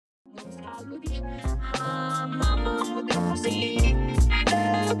All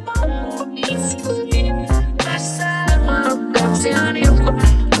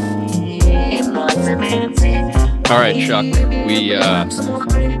right, Chuck,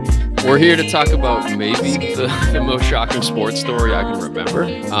 we're here to talk about maybe the most shocking sports story I can remember.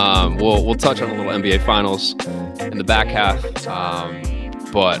 We'll touch on a little NBA Finals in the back half,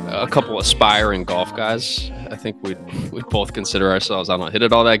 but a couple aspiring golf guys. I think we both consider ourselves. I don't hit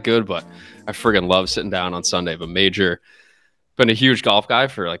it all that good, but I friggin' love sitting down on Sunday of a major. Been a huge golf guy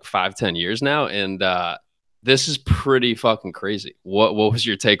for like 5-10 years now, and this is pretty fucking crazy. What was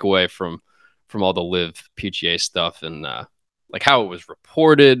your takeaway from all the LIV PGA stuff and like how it was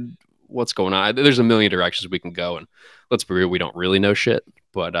reported? What's going on? There's a million directions we can go, and let's be real, we don't really know shit.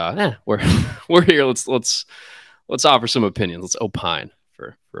 But we're here. Let's offer some opinions. Let's opine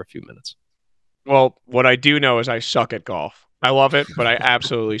for a few minutes. Well, what I do know is I suck at golf. I love it, but I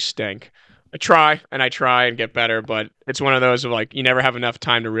absolutely stink. I try and get better, but it's one of those of like you never have enough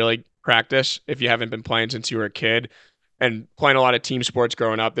time to really practice if you haven't been playing since you were a kid. And playing a lot of team sports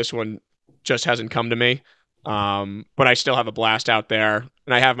growing up, this one just hasn't come to me. But I still have a blast out there,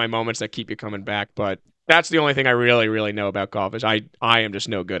 and I have my moments that keep you coming back. But that's the only thing I really, really know about golf is I am just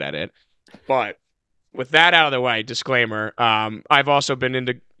no good at it. But with that out of the way, disclaimer, I've also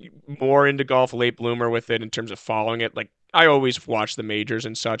been more into golf, late bloomer with it in terms of following it. Like I always watch the majors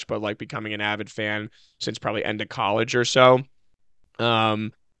and such, but like becoming an avid fan since probably end of college or so.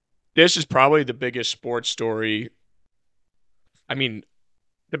 This is probably the biggest sports story. I mean,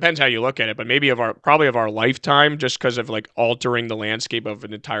 depends how you look at it, but maybe of our lifetime, just because of like altering the landscape of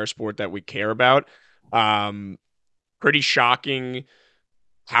an entire sport that we care about. Pretty shocking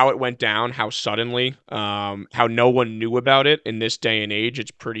how it went down, how suddenly, how no one knew about it in this day and age.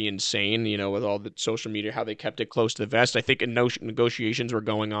 It's pretty insane, with all the social media, how they kept it close to the vest. I think negotiations were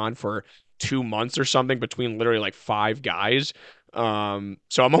going on for 2 months or something between literally like 5 guys. So I'm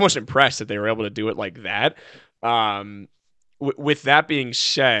almost impressed that they were able to do it like that. With that being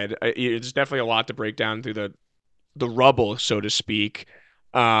said, it's definitely a lot to break down through the rubble, so to speak.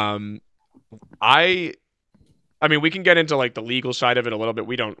 I mean, we can get into like the legal side of it a little bit.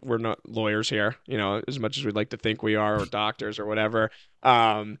 We're not lawyers here, as much as we'd like to think we are, or doctors or whatever.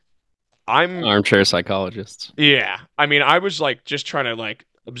 I'm armchair psychologists. Yeah. I mean, I was like just trying to like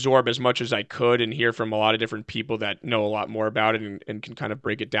absorb as much as I could and hear from a lot of different people that know a lot more about it and can kind of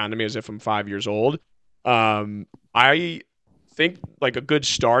break it down to me as if I'm 5 years old. I think like a good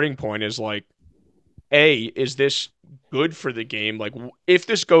starting point is like, is this good for the game? Like if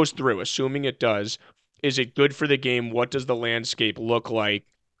this goes through, assuming it does, is it good for the game? What does the landscape look like?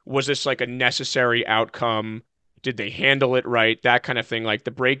 Was this like a necessary outcome? Did they handle it right? That kind of thing. Like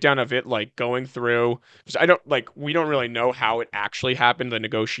the breakdown of it, like going through, because we don't really know how it actually happened, the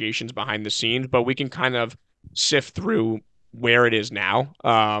negotiations behind the scenes, but we can kind of sift through where it is now,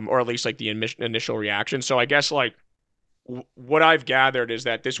 or at least like the initial reaction. So I guess like what I've gathered is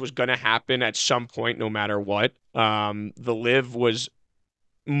that this was going to happen at some point, no matter what. The LIV was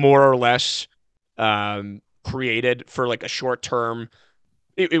more or less created for like a short term.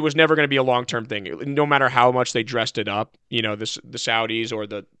 It was never going to be a long term thing, no matter how much they dressed it up. The Saudis or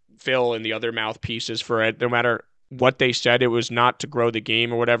the Phil and the other mouthpieces for it. No matter what they said, it was not to grow the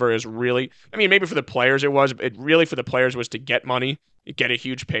game or whatever. It was really, I mean, maybe for the players it was. It really for the players was to get money, get a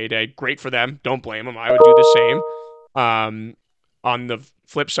huge payday. Great for them. Don't blame them. I would do the same. On the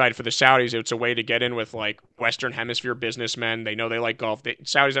flip side, for the Saudis, it's a way to get in with like Western Hemisphere businessmen. They know they like golf.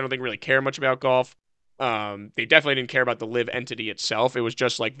 Saudis, I don't think really care much about golf. They definitely didn't care about the LIV entity itself. It was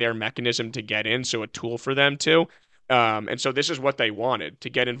just like their mechanism to get in, so a tool for them too. And so this is what they wanted, to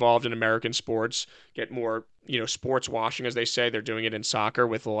get involved in American sports, get more, sports washing, as they say. They're doing it in soccer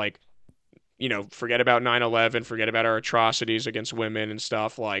with like, forget about 9/11, forget about our atrocities against women and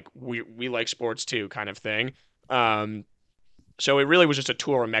stuff. Like we like sports too, kind of thing. So it really was just a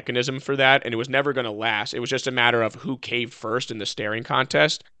tool or a mechanism for that, and it was never going to last. It was just a matter of who caved first in the staring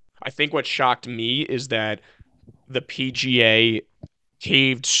contest. I think what shocked me is that the PGA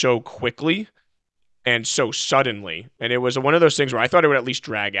caved so quickly and so suddenly. And it was one of those things where I thought it would at least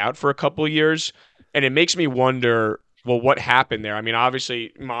drag out for a couple of years. And it makes me wonder, well, what happened there? I mean,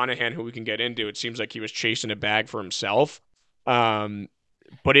 obviously, Monahan, who we can get into, it seems like he was chasing a bag for himself. But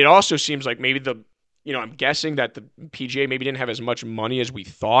it also seems like maybe I'm guessing that the PGA maybe didn't have as much money as we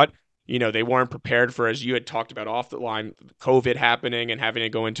thought. They weren't prepared for, as you had talked about off the line, COVID happening and having to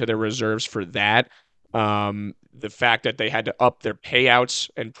go into their reserves for that. The fact that they had to up their payouts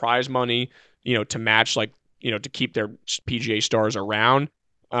and prize money, to match to keep their PGA stars around.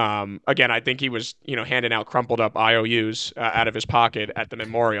 Again, I think he was, handing out crumpled up IOUs out of his pocket at the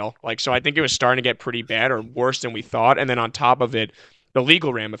memorial. Like, so I think it was starting to get pretty bad or worse than we thought. And then on top of it, the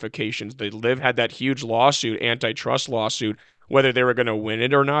legal ramifications. The Liv had that huge lawsuit, antitrust lawsuit. Whether they were going to win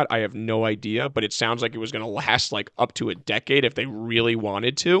it or not, I have no idea. But it sounds like it was going to last like up to a decade if they really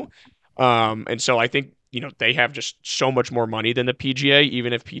wanted to. And so I think, they have just so much more money than the PGA,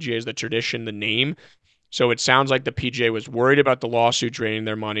 even if PGA is the tradition, the name. So it sounds like the PGA was worried about the lawsuit draining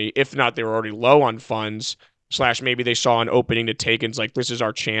their money. If not, they were already low on funds. Slash, maybe they saw an opening to take and it's like this is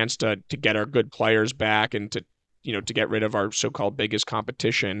our chance to get our good players back and to get rid of our so-called biggest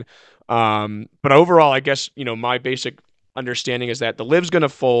competition. But overall, I guess my basic understanding is that the LIV's going to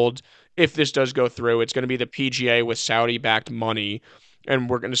fold if this does go through. It's going to be the PGA with Saudi-backed money, and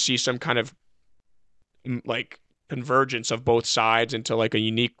we're going to see some kind of like convergence of both sides into like a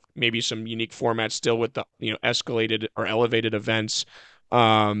unique, maybe some unique format still with the escalated or elevated events.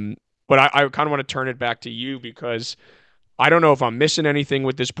 But I kind of want to turn it back to you because I don't know if I'm missing anything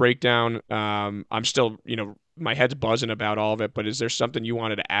with this breakdown. I'm still, my head's buzzing about all of it, but is there something you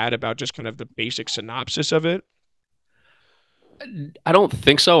wanted to add about just kind of the basic synopsis of it? I don't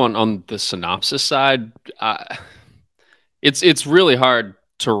think so on the synopsis side. It's really hard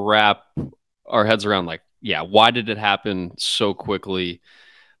to wrap our heads around like, yeah, why did it happen so quickly?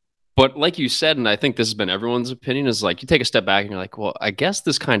 But like you said, and I think this has been everyone's opinion, is like you take a step back and you're like, well, I guess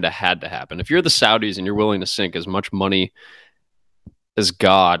this kind of had to happen. If you're the Saudis and you're willing to sink as much money as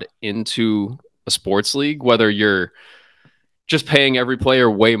God into a sports league, whether you're just paying every player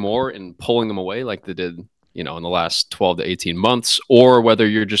way more and pulling them away like they did, in the last 12 to 18 months, or whether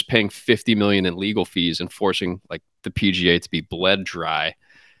you're just paying 50 million in legal fees and forcing like the PGA to be bled dry,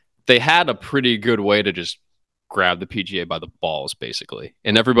 they had a pretty good way to just grab the PGA by the balls, basically.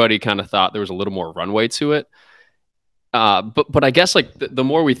 And everybody kind of thought there was a little more runway to it. But I guess like the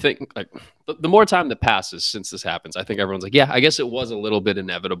more we think, like the more time that passes since this happens, I think everyone's like, yeah, I guess it was a little bit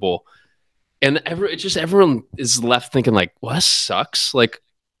inevitable. And everyone is left thinking like, well, that sucks. Like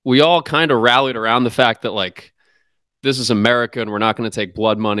we all kind of rallied around the fact that like this is America and we're not going to take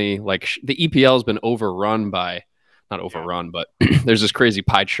blood money. Like the EPL has been overrun by, not Yeah. overrun, but there's this crazy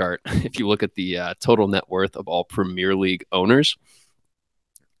pie chart. If you look at the total net worth of all Premier League owners,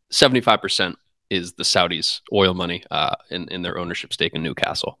 75% is the Saudis' oil money in their ownership stake in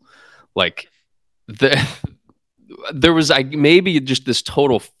Newcastle. Like the, there was like maybe just this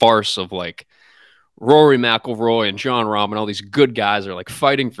total farce of like Rory McIlroy and John Rahm and all these good guys are like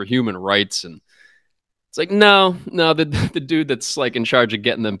fighting for human rights, and it's like no, the dude that's like in charge of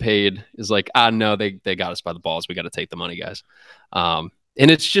getting them paid is like, no, they got us by the balls, we got to take the money, guys. And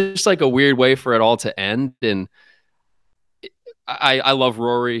it's just like a weird way for it all to end. And I love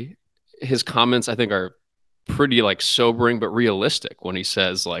Rory. His comments I think are pretty like sobering but realistic when he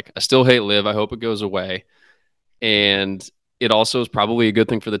says like, I still hate LIV, I hope it goes away. And it also is probably a good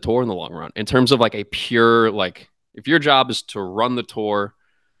thing for the tour in the long run in terms of like a pure, like if your job is to run the tour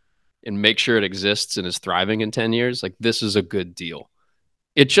and make sure it exists and is thriving in 10 years, like this is a good deal.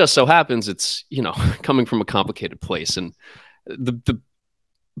 It just so happens it's, coming from a complicated place. And the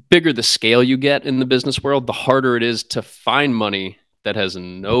bigger the scale you get in the business world, the harder it is to find money that has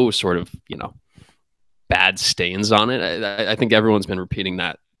no sort of, bad stains on it. I think everyone's been repeating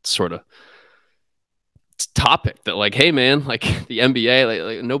that sort of topic that like, hey man, like the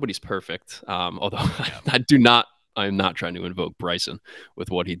NBA, like nobody's perfect. Although I'm not trying to invoke Bryson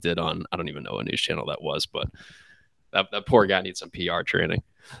with what he did on, I don't even know what news channel that was, but that poor guy needs some PR training.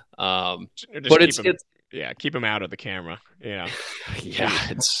 Just But keep him out of the camera. Yeah,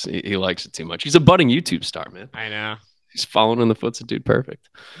 he likes it too much. He's a budding YouTube star, man. I know. He's following in the footsteps of Dude Perfect.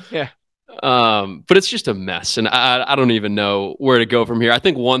 Yeah. But it's just a mess, and I don't even know where to go from here. I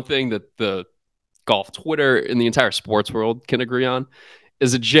think one thing that the golf Twitter and the entire sports world can agree on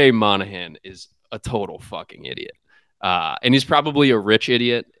is that Jay Monahan is a total fucking idiot. And he's probably a rich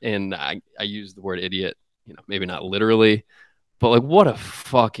idiot. And I use the word idiot, maybe not literally, but like what a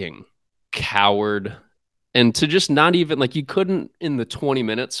fucking coward. And to just not even like you couldn't in the 20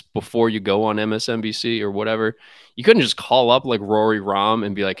 minutes before you go on MSNBC or whatever, you couldn't just call up like Rory Rahm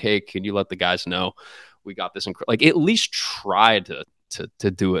and be like, hey, can you let the guys know we got this? Like at least try to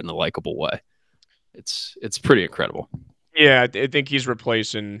do it in a likable way. It's pretty incredible. Yeah, I think he's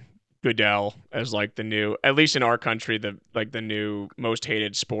replacing Goodell as like the new, at least in our country, the new most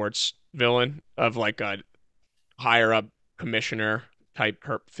hated sports villain of like a higher up commissioner type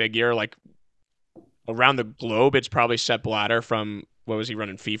figure. Like around the globe, it's probably Sepp Blatter from what was he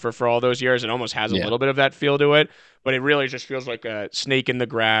running FIFA for all those years? It almost has a little bit of that feel to it, but it really just feels like a snake in the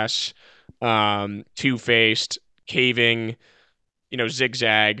grass, two-faced, caving,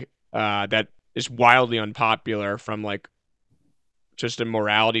 zigzag that is wildly unpopular from like just a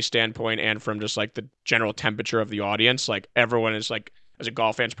morality standpoint and from just like the general temperature of the audience. Like everyone is like, as a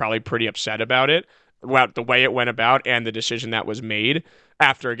golf fan, is probably pretty upset about it, about the way it went about and the decision that was made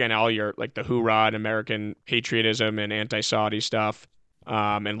after, again, all your like the hoorah and American patriotism and anti-Saudi stuff,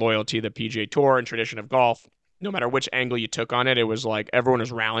 and loyalty to the PGA Tour and tradition of golf. No matter which angle you took on it, it was like everyone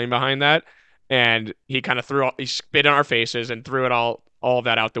was rallying behind that. And he kind of he spit in our faces and threw it all of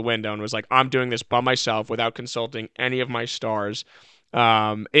that out the window and was like, I'm doing this by myself without consulting any of my stars.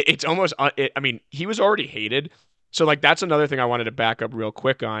 It's almost, I mean, he was already hated. So like, that's another thing I wanted to back up real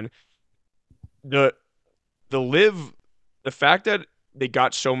quick on the, the live, the fact that they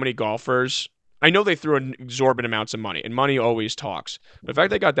got so many golfers. I know they threw an exorbitant amounts of money, and money always talks. But the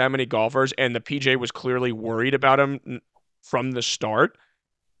fact they got that many golfers, and the PJ was clearly worried about him from the start,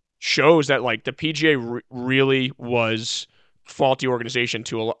 shows that like the PGA really was faulty organization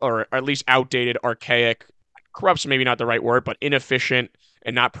or at least outdated, archaic, corrupt's maybe not the right word, but inefficient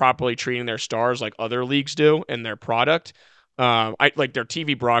and not properly treating their stars like other leagues do and their product. I like their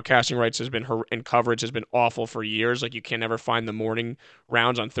TV broadcasting rights has been and coverage has been awful for years. Like you can never find the morning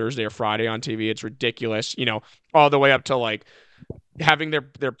rounds on Thursday or Friday on TV. It's ridiculous. All the way up to like having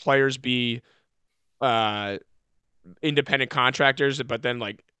their players be uh independent contractors, but then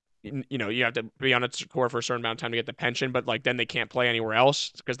like you have to be on a tour for a certain amount of time to get the pension, but like then they can't play anywhere else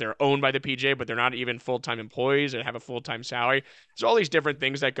because they're owned by the PGA, but they're not even full-time employees and have a full-time salary. There's all these different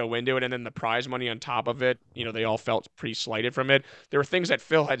things that go into it, and then the prize money on top of it. They all felt pretty slighted from it. There were things that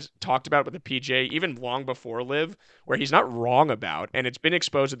Phil had talked about with the PGA even long before LIV, where he's not wrong about, and it's been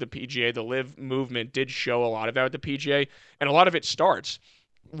exposed at the PGA. The LIV movement did show a lot of that at the PGA, and a lot of it starts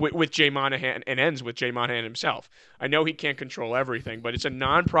with Jay Monahan and ends with Jay Monahan himself. I know he can't control everything, but it's a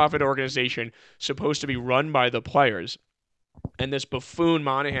nonprofit organization supposed to be run by the players. And this buffoon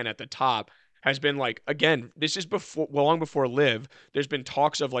Monahan at the top has been like, again, this is long before LIV. There's been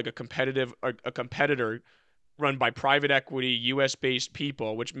talks of like a competitor run by private equity, U.S. based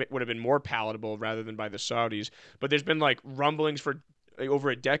people, which would have been more palatable rather than by the Saudis. But there's been like rumblings for like, over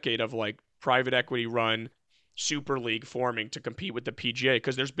a decade of like private equity run super league forming to compete with the PGA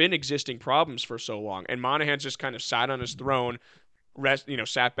because there's been existing problems for so long, and Monahan's just kind of sat on his throne,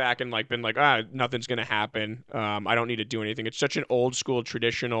 sat back and like been like, nothing's gonna happen. I don't need to do anything. It's such an old school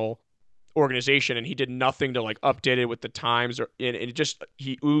traditional organization, and he did nothing to like update it with the times, and it just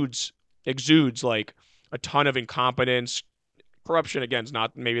he exudes like a ton of incompetence, corruption. Again, is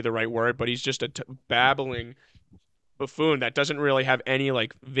not maybe the right word, but he's just a babbling buffoon that doesn't really have any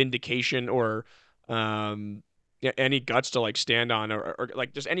like vindication or any guts to like stand on or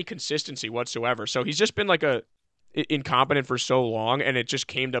like just any consistency whatsoever. So he's just been like a incompetent for so long, and it just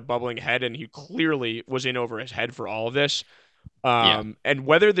came to bubbling head, and he clearly was in over his head for all of this. Yeah. And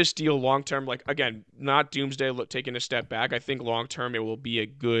whether this deal long term, like again, not doomsday, taking a step back, I think long term it will be a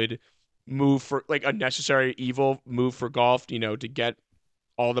good move for like a necessary evil move for golf, to get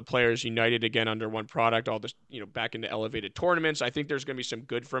all the players united again under one product, all this, back into elevated tournaments. I think there's going to be some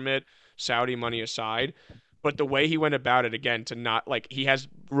good from it, Saudi money aside. But the way he went about it, again, to not like he has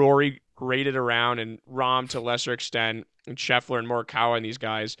Rory graded around and Rahm to a lesser extent, and Scheffler and Morikawa and these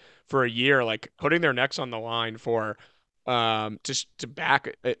guys for a year, like putting their necks on the line for to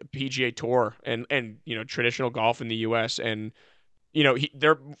back a PGA Tour and traditional golf in the U.S. and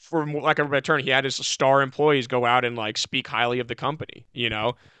they're for lack of a better term, he had his star employees go out and like speak highly of the company.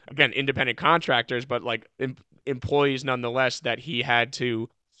 Again, independent contractors, but like employees nonetheless that he had to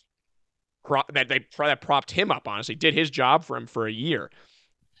that propped him up. Honestly, did his job for him for a year,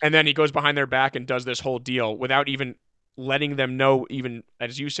 and then he goes behind their back and does this whole deal without even letting them know, even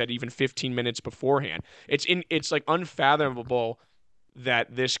as you said, even 15 minutes beforehand. It's like unfathomable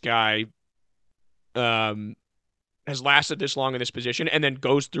that this guy has lasted this long in this position and then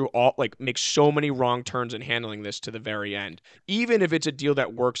goes through all like makes so many wrong turns in handling this to the very end. Even if it's a deal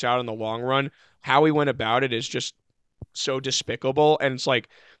that works out in the long run, how he went about it is just so despicable. And it's like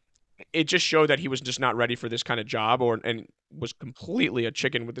it just showed that he was just not ready for this kind of job and was completely a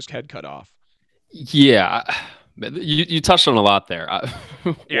chicken with his head cut off. Yeah. You touched on a lot there.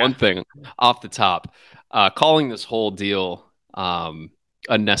 Yeah. One thing off the top, calling this whole deal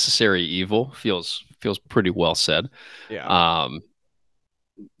a necessary evil feels pretty well said. Yeah.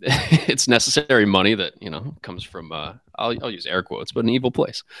 It's necessary money that comes from I'll use air quotes, but an evil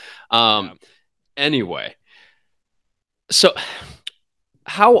place. Yeah. Anyway, so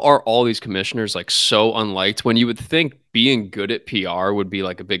how are all these commissioners like so unliked when you would think being good at PR would be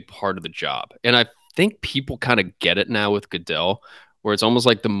like a big part of the job? And I think people kind of get it now with Goodell, where it's almost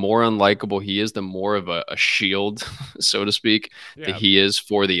like the more unlikable he is, the more of a shield, so to speak, that Yeah. he is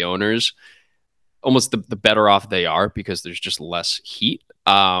for the owners. Almost the better off they are because there's just less heat.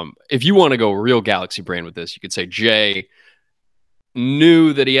 If you want to go real galaxy brain with this, you could say Jay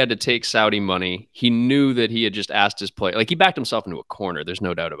knew that he had to take Saudi money. He knew that he had just asked his player, like he backed himself into a corner. There's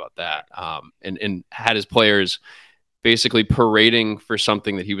no doubt about that. And had his players basically parading for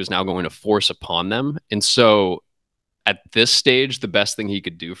something that he was now going to force upon them. And so at this stage, the best thing he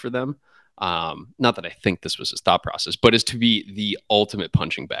could do for them, not that I think this was his thought process, but is to be the ultimate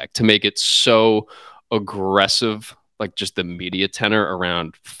punching bag, to make it so aggressive, like just the media tenor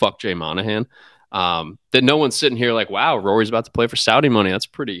around fuck Jay Monahan, that no one's sitting here like, wow, Rory's about to play for Saudi money. That's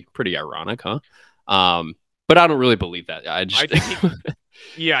pretty ironic, huh? But I don't really believe that. I think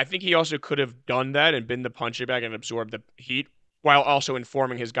yeah, I think he also could have done that and been the punching bag and absorbed the heat while also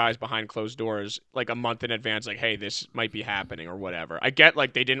informing his guys behind closed doors like a month in advance, like, hey, this might be happening or whatever. I get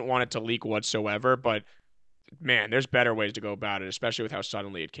like they didn't want it to leak whatsoever, but man, there's better ways to go about it, especially with how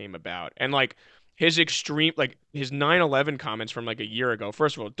suddenly it came about. And like his extreme, like his 9/11 comments from like a year ago.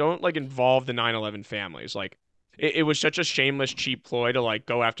 First of all, don't like involve the 9/11 families. Like it was such a shameless, cheap ploy to like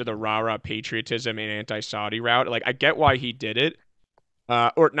go after the rah-rah patriotism and anti-Saudi route. Like I get why he did it,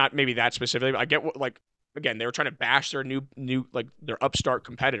 or not maybe that specifically. But I get what like again they were trying to bash their new like their upstart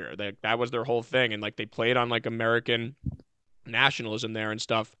competitor. That was their whole thing, and like they played on like American nationalism there and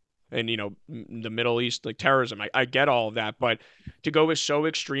stuff, and the Middle East like terrorism. I get all of that, but to go so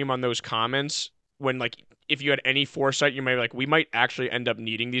extreme on those comments when like if you had any foresight, you might be like, we might actually end up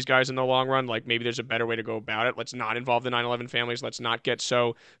needing these guys in the long run. Like maybe there's a better way to go about it. Let's not involve the 9/11 families. Let's not get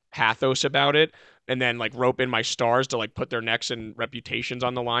so pathos about it. And then like rope in my stars to like put their necks and reputations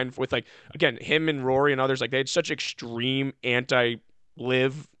on the line with like again him and Rory and others, like they had such extreme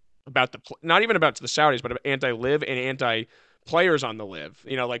anti-live about not even about the Saudis, but anti-live and anti-players on the live.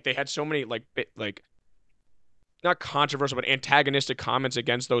 Like they had so many like not controversial but antagonistic comments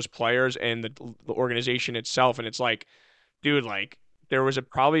against those players and the organization itself. And it's like, dude, like there was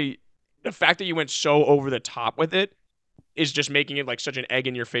probably the fact that you went so over the top with it is just making it like such an egg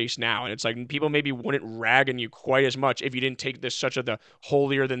in your face now. And it's like people maybe wouldn't rag on you quite as much if you didn't take this such a the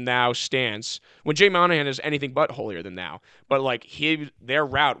holier than thou stance. When Jay Monahan is anything but holier than thou. But like their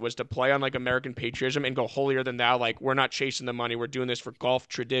route was to play on like American patriotism and go holier than thou. Like we're not chasing the money. We're doing this for golf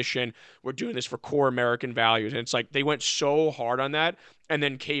tradition. We're doing this for core American values. And it's like they went so hard on that and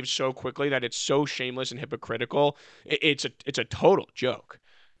then caved so quickly that it's so shameless and hypocritical. It's a total joke.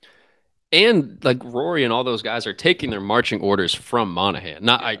 And like Rory and all those guys are taking their marching orders from Monahan.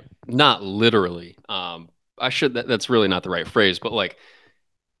 Not literally. That's really not the right phrase, but like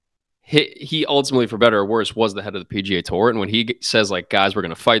he ultimately, for better or worse, was the head of the PGA Tour. And when he says like, guys, we're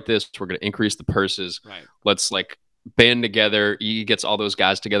going to fight this, we're going to increase the purses. Right. Let's like band together. He gets all those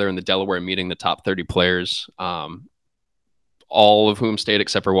guys together in the Delaware meeting, the top 30 players, all of whom stayed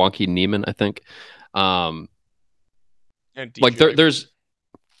except for Joaquin Neiman, I think. And DJ, like there's.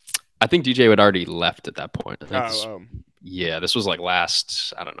 I think DJ had already left at that point. Yeah, this was like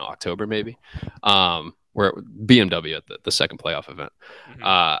last, I don't know, October maybe, where BMW at the second playoff event.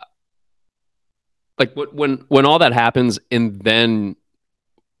 Mm-hmm. Like when all that happens and then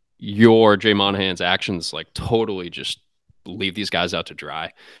your Jay Monahan's actions like totally just leave these guys out to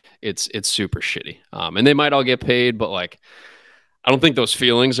dry, it's super shitty. And they might all get paid, but like I don't think those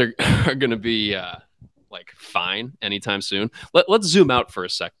feelings are going to be like fine anytime soon. Let's zoom out for a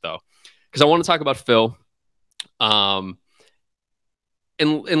sec though, because I want to talk about Phil. And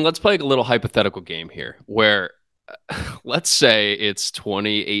let's play a little hypothetical game here where let's say it's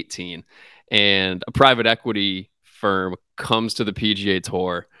 2018 and a private equity firm comes to the PGA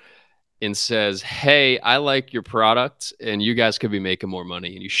Tour and says, hey, I like your product and you guys could be making more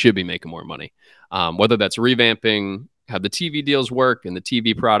money and you should be making more money. Whether that's revamping how the TV deals work and the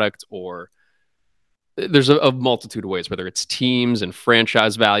TV product, or there's a multitude of ways, whether it's teams and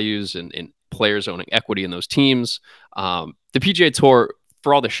franchise values and players owning equity in those teams. The PGA Tour,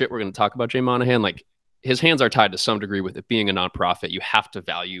 for all the shit we're going to talk about Jay Monahan, like his hands are tied to some degree with it being a nonprofit. You have to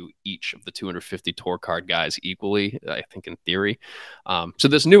value each of the 250 tour card guys equally, I think, in theory. So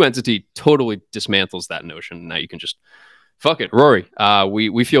this new entity totally dismantles that notion. Now you can just, fuck it, Rory,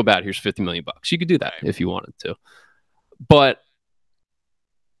 we feel bad. Here's $50 million. You could do that if you wanted to. But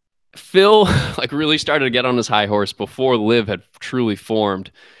Phil like really started to get on his high horse before LIV had truly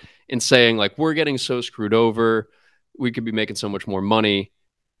formed in saying like, we're getting so screwed over. We could be making so much more money.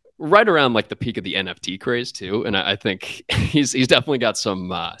 Right around like the peak of the NFT craze too. And I think he's definitely got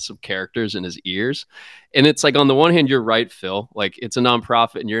some characters in his ears. And it's like, on the one hand, you're right, Phil, like it's a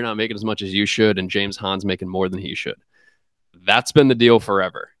nonprofit and you're not making as much as you should. And James Hahn's making more than he should. that's been the deal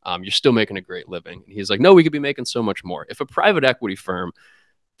forever. You're still making a great living. And he's like, no, we could be making so much more. If a private equity firm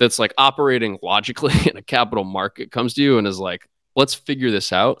that's like operating logically in a capital market comes to you and is like, let's figure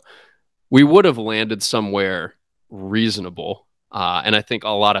this out, we would have landed somewhere reasonable. And I think a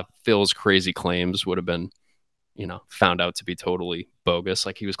lot of Phil's crazy claims would have been, found out to be totally bogus.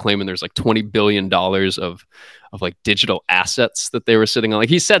 Like he was claiming there's like $20 billion of like digital assets that they were sitting on. Like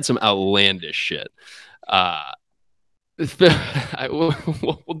he said some outlandish shit. Uh, we'll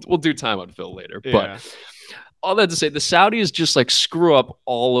do time on Phil later, Yeah. but all that to say, the Saudis just like screw up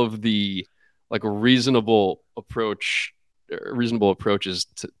all of the like reasonable approaches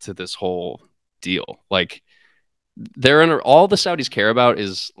to this whole deal. Like they're in all the Saudis care about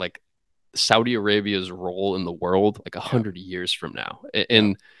is like Saudi Arabia's role in the world like 100 years from now,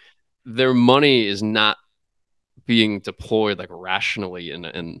 and their money is not being deployed like rationally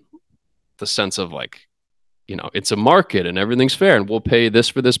in the sense of like, it's a market and everything's fair and we'll pay this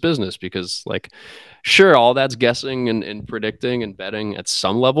for this business because like, sure, all that's guessing and predicting and betting at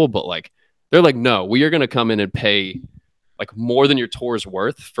some level, but like, they're like, no, we are going to come in and pay like more than your tour's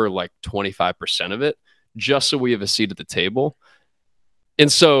worth for like 25% of it just so we have a seat at the table. And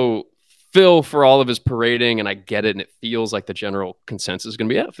so Phil, for all of his parading, and I get it, and it feels like the general consensus is going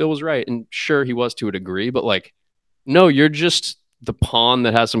to be, yeah, Phil was right. And sure, he was to a degree, but like, no, you're just the pawn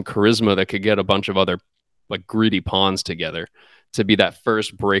that has some charisma that could get a bunch of other like greedy pawns together to be that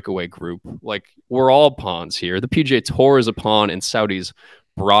first breakaway group. Like, we're all pawns here. The PGA Tour is a pawn in Saudi's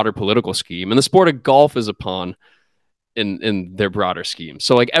broader political scheme, and the sport of golf is a pawn in their broader scheme.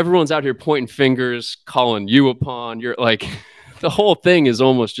 So like everyone's out here pointing fingers, calling you a pawn. You're like the whole thing is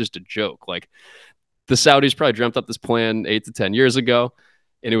almost just a joke. Like the Saudis probably dreamt up this plan 8 to 10 years ago,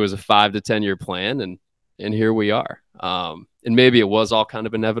 and it was a 5 to 10 year plan, and here we are. And maybe it was all kind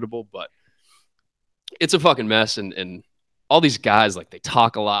of inevitable, but it's a fucking mess. And all these guys, like, they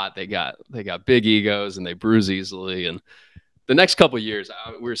talk a lot. They got big egos and they bruise easily. And the next couple of years,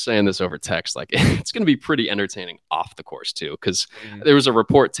 we were saying this over text, like it's going to be pretty entertaining off the course too, because there was a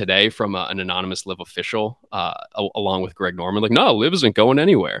report today from an anonymous LIV official, along with Greg Norman, like, no, LIV isn't going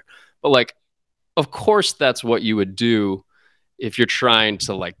anywhere. But like, of course, that's what you would do if you're trying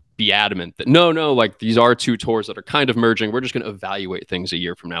to like be adamant that no, like these are two tours that are kind of merging. We're just going to evaluate things a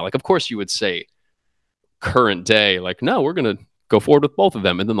year from now. Like, of course, you would say current day, like, no, we're going to go forward with both of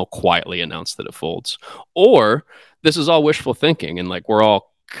them, and then they'll quietly announce that it folds. Or this is all wishful thinking, and like we're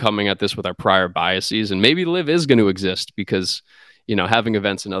all coming at this with our prior biases, and maybe LIV is going to exist because having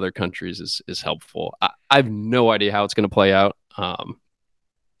events in other countries is helpful. I have no idea how it's going to play out.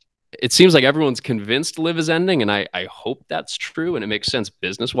 It seems like everyone's convinced LIV is ending, and I hope that's true, and it makes sense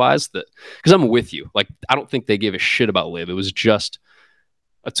business wise, that because I'm with you. Like, I don't think they gave a shit about LIV. It was just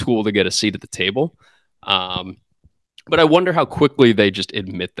a tool to get a seat at the table. But I wonder how quickly they just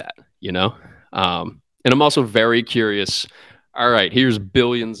admit that, and I'm also very curious. All right, here's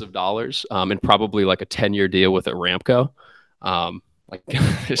billions of dollars, and probably like a 10-year deal with Aramco. Like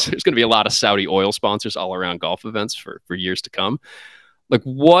there's going to be a lot of Saudi oil sponsors all around golf events for years to come. Like,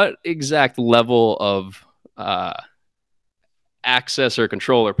 what exact level of access or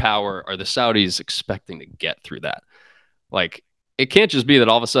control or power are the Saudis expecting to get through that? Like, it can't just be that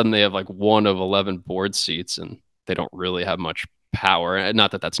all of a sudden they have like one of 11 board seats and they don't really have much power. And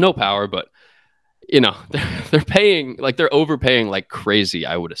not that that's no power, but they're paying, like, they're overpaying like crazy.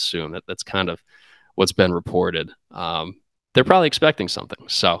 I would assume that's kind of what's been reported. They're probably expecting something,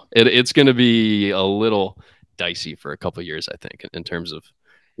 so it's going to be a little dicey for a couple of years, I think, in terms of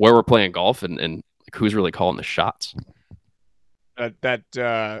where we're playing golf and like who's really calling the shots.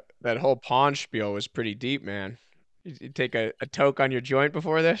 That whole pawn spiel was pretty deep, man. You take a toke on your joint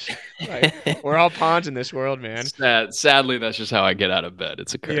before this? Like, we're all pawns in this world, man. Sadly, that's just how I get out of bed.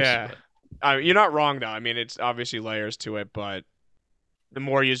 It's a curse. Yeah. You're not wrong, though. I mean, it's obviously layers to it, but the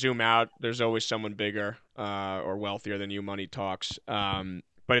more you zoom out, there's always someone bigger or wealthier than you. Money talks. But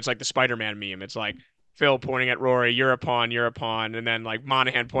it's like the Spider-Man meme. It's like Phil pointing at Rory, you're a pawn, and then like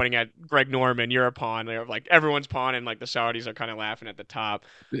Monahan pointing at Greg Norman, you're a pawn. They're like everyone's pawn, and like the Saudis are kind of laughing at the top.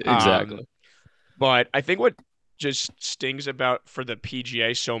 Exactly. But I think what just stings about for the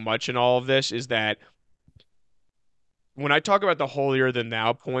PGA so much in all of this is that when I talk about the holier than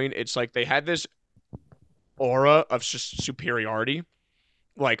thou point, it's like they had this aura of just superiority.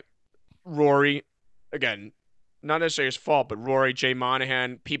 Like Rory, again, not necessarily his fault, but Rory, Jay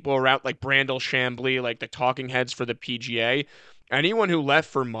Monahan, people around like Brandel Chambly, like the talking heads for the PGA, anyone who left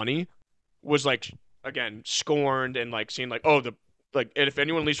for money was like, again, scorned and like seen like, oh, and if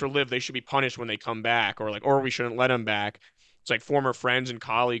anyone leaves for LIV, they should be punished when they come back, or we shouldn't let them back. It's like former friends and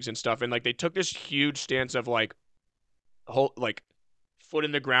colleagues and stuff, and like they took this huge stance of like, whole like foot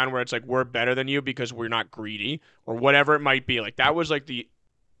in the ground where it's like we're better than you because we're not greedy or whatever it might be. Like that was like the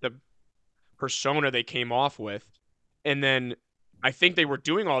persona they came off with. And then I think they were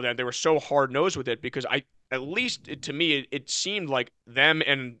doing all that. They were so hard nosed with it because at least to me, it seemed like them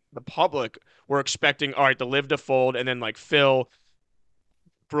and the public were expecting, all right, the live to fold, and then like Phil,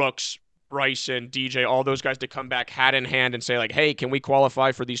 Brooks, Bryson, DJ, all those guys to come back hat in hand and say like, hey, can we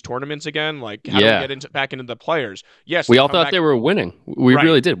qualify for these tournaments again? Like, how do we Yeah. get into back into the players? Yes, We they all come thought back. they were winning. We Right.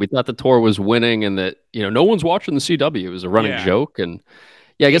 really did. We thought the tour was winning and that, no one's watching the CW. It was a running Yeah. joke. And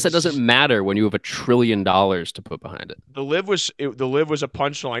yeah, I guess that doesn't Ex- matter when you have $1 trillion to put behind it. the live was a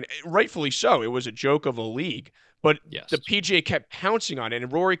punchline, rightfully so. It was a joke of a league, but the Yes. PGA kept pouncing on it,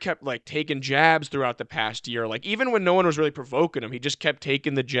 and Rory kept like taking jabs throughout the past year. Like even when no one was really provoking him, he just kept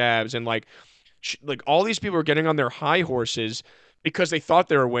taking the jabs, and like all these people were getting on their high horses because they thought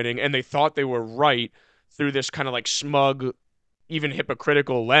they were winning and they thought they were right through this kind of like smug, even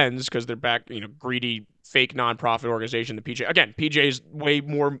hypocritical lens because they're back, greedy fake nonprofit organization. The PGA again, PGA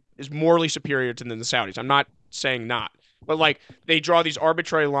is morally superior to than the Saudis. I'm not saying not, but like they draw these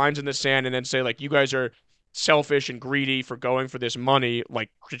arbitrary lines in the sand and then say like you guys are selfish and greedy for going for this money, like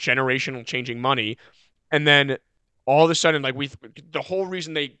generational changing money, and then all of a sudden, like the whole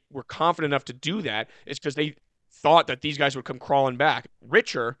reason they were confident enough to do that is because they thought that these guys would come crawling back.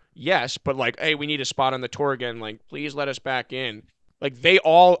 Richer, yes, but like, hey, we need a spot on the tour again. Like, please let us back in. Like, they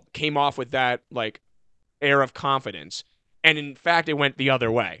all came off with that like air of confidence, and in fact, it went the other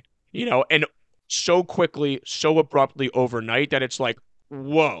way. And so quickly, so abruptly overnight that it's like,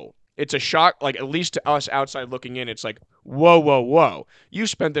 whoa. It's a shock, like at least to us outside looking in, it's like, whoa, whoa, whoa. You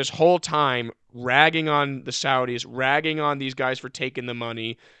spent this whole time ragging on the Saudis, ragging on these guys for taking the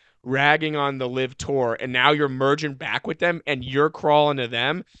money, ragging on the Live Tour, and now you're merging back with them and you're crawling to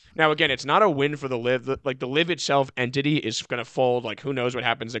them. Now, again, it's not a win for the Live. Like the Live itself entity is going to fold. Like who knows what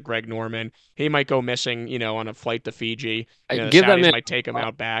happens to Greg Norman? He might go missing, on a flight to Fiji. The Give that Saudis man, might take him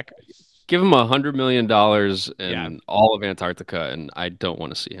out back. give him $100 million Yeah, and all of Antarctica, and I don't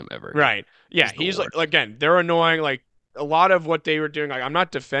want to see him ever again. right. Yeah, The he's like worst. again, they're annoying. Like a lot of what they were doing, like I'm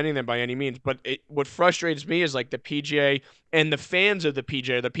not defending them by any means, but what frustrates me is like the PGA and the fans of the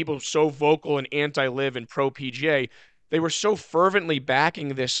PGA, the people so vocal and anti-live and pro PGA, they were so fervently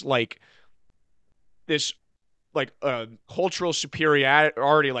backing this cultural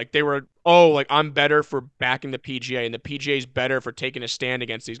superiority. Like they were, oh, like I'm better for backing the PGA and the PGA is better for taking a stand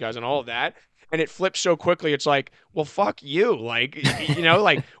against these guys and all of that. And it flips so quickly. It's like, well, fuck you. Like,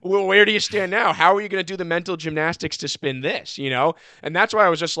 like, well, where do you stand now? How are you going to do the mental gymnastics to spin this? And that's why I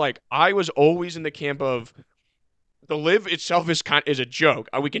was just like, I was always in the camp of the live itself is a joke.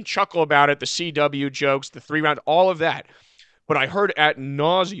 We can chuckle about it, the CW jokes, the 3 round, all of that. But I heard at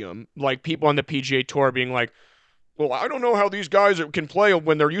nauseum, like people on the PGA Tour being like, well, I don't know how these guys can play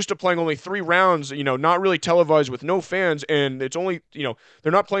when they're used to playing only 3 rounds, not really televised with no fans. And it's only,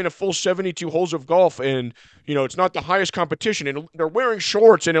 they're not playing a full 72 holes of golf. And, it's not the highest competition. And they're wearing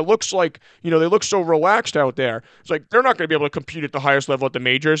shorts and it looks like, they look so relaxed out there. It's like they're not going to be able to compete at the highest level at the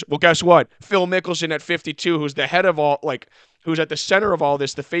majors. Well, guess what? Phil Mickelson at 52, who's the head of all, like, who's at the center of all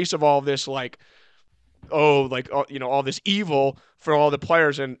this, the face of all this, like, all this evil for all the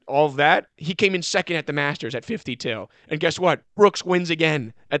players and all of that. He came in second at the Masters at 52. And guess what? Brooks wins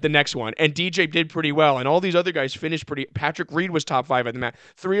again at the next one. And DJ did pretty well. And all these other guys finished pretty. Patrick Reed was top 5 at the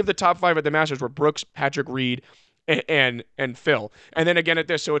 3 of the top 5 at the Masters were Brooks, Patrick Reed, and Phil. And then again at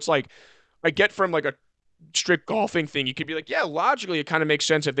this. So it's like I get from like a strict golfing thing, you could be like, yeah, logically it kind of makes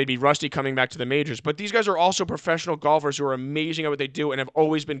sense if they'd be rusty coming back to the majors. But these guys are also professional golfers who are amazing at what they do and have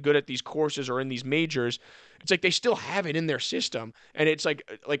always been good at these courses or in these majors. It's like they still have it in their system. And it's like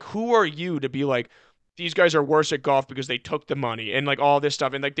who are you to be like, these guys are worse at golf because they took the money and like all this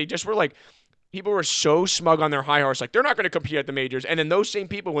stuff. And like they just were like people were so smug on their high horse, like they're not going to compete at the majors. And then those same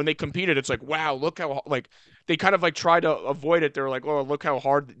people, when they competed, it's like, wow, look how like they kind of like try to avoid it. They're like, oh, look how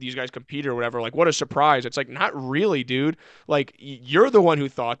hard these guys competed or whatever. Like, what a surprise! It's like, not really, dude. Like, you're the one who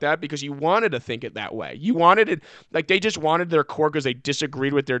thought that because you wanted to think it that way. You wanted it like they just wanted their core because they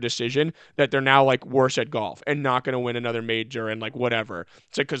disagreed with their decision that they're now like worse at golf and not going to win another major and like whatever.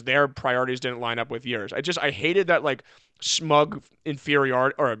 It's like because their priorities didn't line up with yours. I hated that like smug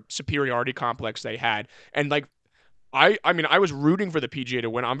inferiority or superiority complex they had. And like I mean I was rooting for the PGA to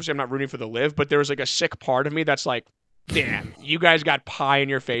win. Obviously I'm not rooting for the live, but there was like a sick part of me that's like, damn, you guys got pie in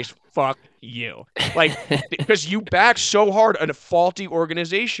your face. Fuck you. Like because you back so hard on a faulty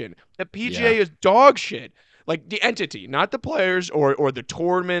organization. The PGA is dog shit. like the entity, not the players or the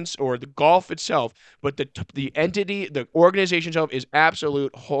tournaments or the golf itself, but the entity, the organization itself is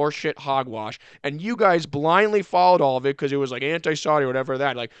absolute horseshit hogwash. And you guys blindly followed all of it because it was like anti-Saudi or whatever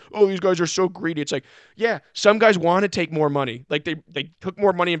that. Like, oh, these guys are so greedy. It's like, yeah, some guys want to take more money. Like they took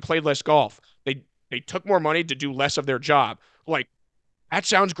more money and played less golf. They took more money to do less of their job. Like, that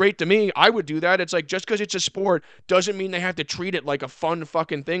sounds great to me. I would do that. It's like just because it's a sport doesn't mean they have to treat it like a fun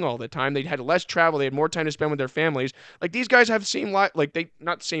fucking thing all the time. They had less travel. They had more time to spend with their families. Like these guys have same like they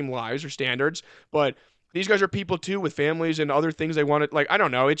not same lives or standards, but these guys are people too with families and other things they wanted. Like I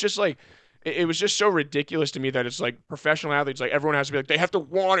don't know. It's just like it was just so ridiculous to me that it's like professional athletes. Like everyone has to be like they have to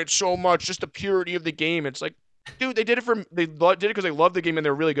want it so much, just the purity of the game. It's like. Dude, they did it because they love the game and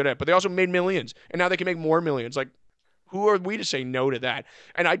they're really good at it. But they also made millions, and now they can make more millions. Like who are we to say no to that?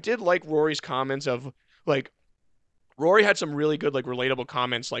 And I did like Rory's comments of like Rory had some really good like relatable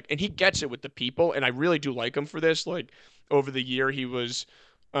comments like and he gets it with the people and I really do like him for this. Like over the year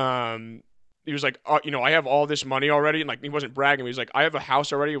um he was like I have all this money already and like he wasn't bragging. He was like I have a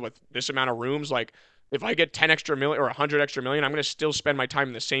house already with this amount of rooms like if I get 10 extra million or 100 extra million, I'm going to still spend my time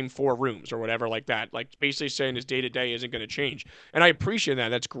in the same four rooms or whatever like that. Like basically saying his day to day isn't going to change. And I appreciate that.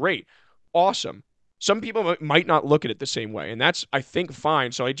 That's great. Awesome. Some people might not look at it the same way, and that's I think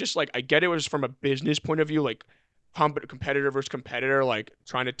fine. So I just like I get it was from a business point of view, like competitor versus competitor, like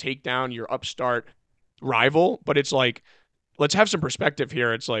trying to take down your upstart rival. But it's like let's have some perspective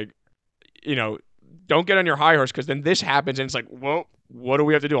here. It's like you know, don't get on your high horse because then this happens and it's like, well, what do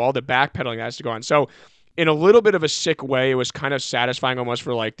we have to do? All the backpedaling that has to go on. So, in a little bit of a sick way, it was kind of satisfying almost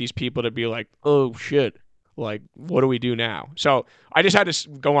for like these people to be like, oh shit, like what do we do now? So I just had to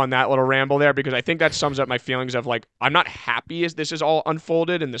go on that little ramble there because I think that sums up my feelings of like I'm not happy as this is all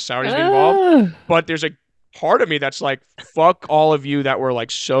unfolded and the Saudis being involved, but there's a part of me that's like, fuck all of you that were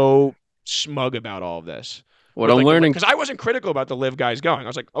like so smug about all of this What with I'm like the learning, because I wasn't critical about the live guys going. I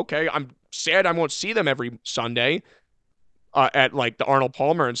was like, okay, I'm sad I won't see them every Sunday at like the Arnold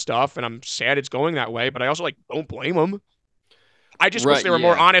Palmer and stuff, and I'm sad it's going that way. But I also like don't blame them. I just wish right? they were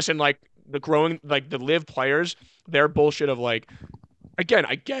more Yeah, honest and like the growing like the live players, their bullshit of like again,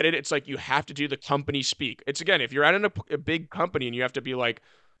 I get it. It's like you have to do the company speak. It's again, if you're at a big company and you have to be like,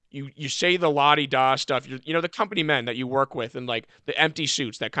 you say the la di da stuff. The company men that you work with and like the empty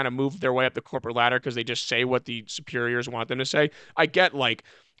suits that kind of move their way up the corporate ladder because they just say what the superiors want them to say. I get like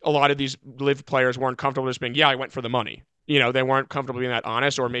a lot of these live players weren't comfortable just being, yeah, I went for the money. They weren't comfortable being that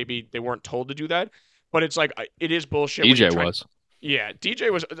honest, or maybe they weren't told to do that. But it's like it is bullshit when you're DJ trying. was. Yeah,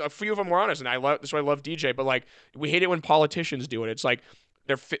 DJ was a few of them were honest, and I love that's why I love DJ. But like, we hate it when politicians do it. It's like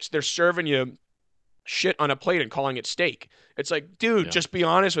they're serving you shit on a plate and calling it steak. It's like, dude, Yeah. just be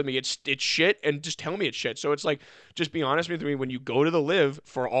honest with me. It's shit, and just tell me it's shit. So it's like, just be honest with me. When you go to the live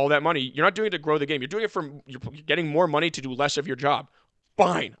for all that money, you're not doing it to grow the game. You're doing it you're getting more money to do less of your job.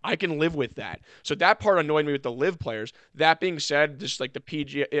 Fine, I can live with that. So that part annoyed me with the live players. That being said, just like the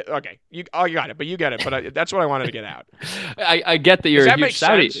PGA, okay, you got it, but you get it. But that's what I wanted to get out. I get that you're Does a that huge make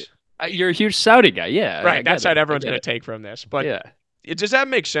Saudi. sense? You're a huge Saudi guy. Yeah, I Right, get that's how it. I everyone's get going to it. take from this. But Yeah. does that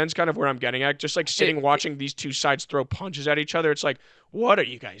make sense? Kind of where I'm getting at, just like sitting watching these two sides throw punches at each other. It's like, what are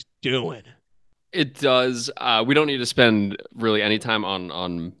you guys doing? It does. We don't need to spend really any time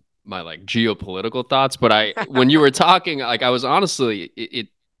on my like geopolitical thoughts, but when you were talking, like I was honestly,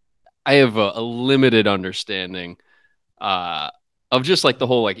 I have a limited understanding of just like the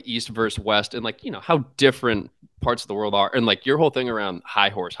whole like East versus West and like how different parts of the world are, and like your whole thing around high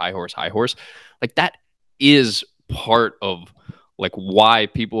horse, high horse, high horse, like that is part of like why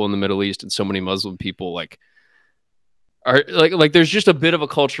people in the Middle East and so many Muslim people like are like there's just a bit of a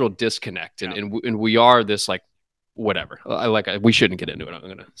cultural disconnect, and Yeah. and we are this like whatever. We shouldn't get into it. I'm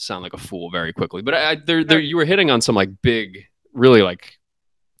gonna sound like a fool very quickly, but there you were hitting on some like big, really like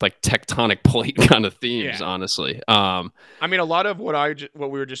tectonic plate kind of themes, Yeah. honestly. I mean, a lot of what we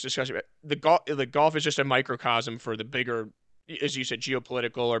were just discussing, the golf is just a microcosm for the bigger, as you said,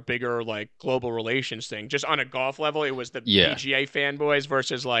 geopolitical or bigger like global relations thing. Just on a golf level, it was the Yeah. PGA fanboys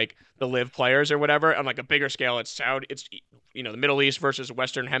versus like the live players or whatever. On like a bigger scale, it's the Middle East versus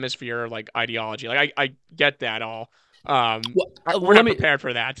Western Hemisphere like ideology. Like I get that all. Well, We're let not me prepared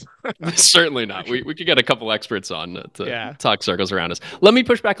for that. certainly not. We could get a couple experts on to Yeah, talk circles around us. Let me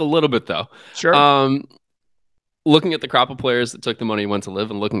push back a little bit though. sure. Um, looking at the crop of players that took the money and went to live,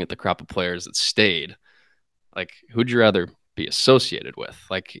 and looking at the crop of players that stayed, like who'd you rather be associated with?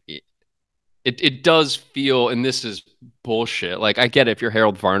 Like it does feel, and this is bullshit. Like I get it, if you're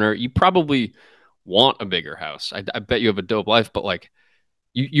Harold Varner, you probably want a bigger house. I bet you have a dope life, but like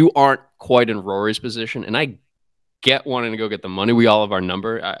you aren't quite in Rory's position, and I get wanting to go get the money. We all have our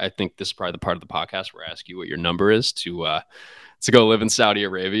number. I think this is probably the part of the podcast where I ask you what your number is to go live in Saudi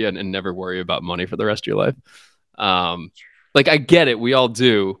Arabia and never worry about money for the rest of your life. Like I get it, we all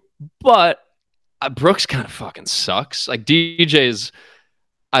do, but Brooks kind of fucking sucks. Like DJ's,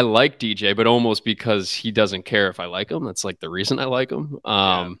 I like DJ, but almost because he doesn't care if I like him. That's like the reason I like him.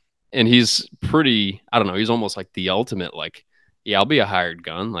 Yeah. And he's pretty, I don't know, he's almost like the ultimate, like, yeah, I'll be a hired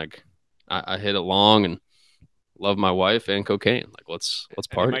gun. Like I hit it long and love my wife and cocaine. Like let's And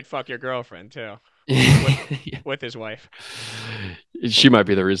he party. might fuck your girlfriend too. Yeah. With his wife. She might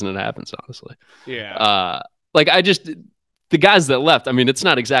be the reason it happens, honestly. Yeah. Like I just the guys that left, I mean, it's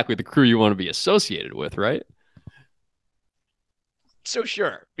not exactly the crew you want to be associated with, right? So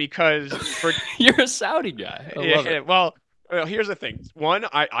sure, because for You're a Saudi guy. I love it. well, here's the thing. One,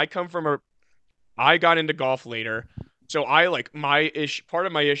 I come from I got into golf later. So I like my issue part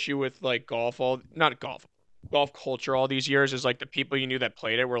of my issue with like golf culture all these years is like the people you knew that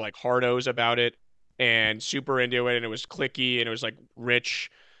played it were like hardos about it and super into it and it was clicky and it was like rich,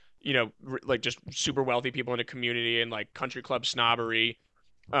 like just super wealthy people in the community and like country club snobbery.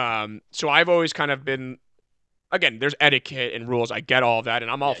 So I've always kind of been again, there's etiquette and rules. I get all of that and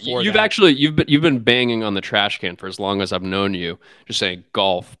I'm all for You've that. actually you've been banging on the trash can for as long as I've known you, just saying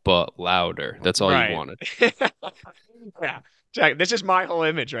golf but louder. That's all you Right. wanted. Yeah. Jack, this is my whole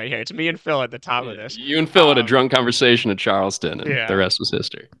image right here. It's me and Phil at the top Yeah. of this. You and Phil had a drunk conversation at Charleston, and the Yeah. rest was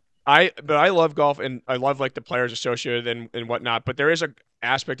history. I love golf and I love like the players associated and whatnot, but there is a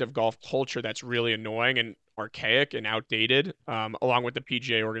aspect of golf culture that's really annoying and archaic and outdated, along with the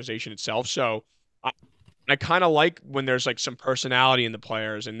PGA organization itself. So I, I kind of like when there's like some personality in the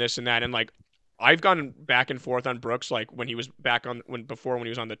players and this and that. And like I've gone back and forth on Brooks, like when he was back on when he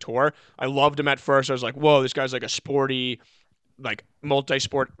was on the tour. I loved him at first. I was like, whoa, this guy's like a sporty like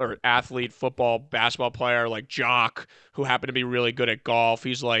multi-sport or athlete, football, basketball player, like jock who happened to be really good at golf.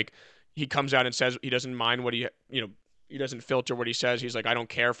 He's like, he comes out and says he doesn't mind what he doesn't filter what he says. He's like, I don't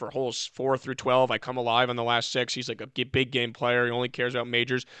care for holes 4 through 12. I come alive on the last six. He's like a big game player. He only cares about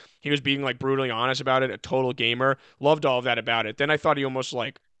majors. He was being like brutally honest about it. A total gamer. Loved all of that about it. Then I thought he almost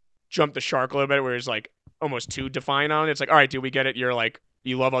like jumped the shark a little bit, where he's like almost too defiant on it. It's like, all right, dude, we get it. You're like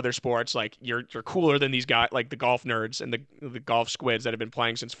you love other sports, like you're cooler than these guys, like the golf nerds and the golf squids that have been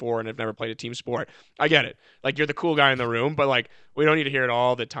playing since four and have never played a team sport. I get it. Like you're the cool guy in the room, but like we don't need to hear it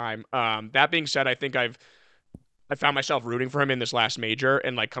all the time. That being said, I think I found myself rooting for him in this last major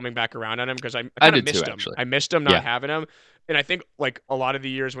and like coming back around on him because I I kind of did too, missed him. actually. I missed him not Yeah. having him. And I think like a lot of the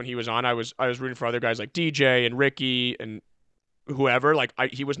years when he was on, I was rooting for other guys like DJ and Ricky and whoever. Like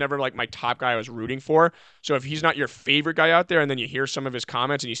he was never like my top guy I was rooting for. So if he's not your favorite guy out there, and then you hear some of his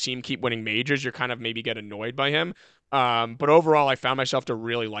comments and you see him keep winning majors, you're kind of maybe get annoyed by him. But overall, I found myself to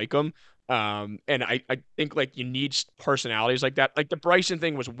really like him. And I think like you need personalities like that. Like the Bryson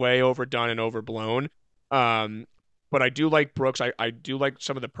thing was way overdone and overblown. Um, but I do like Brooks. I do like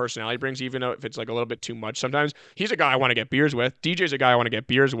some of the personality he brings, even though if it's like a little bit too much sometimes. He's a guy I want to get beers with. DJ's a guy I want to get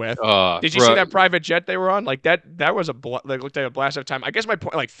beers with. Did you see Bro, that private jet they were on? Like that was like looked like a blast of time. I guess my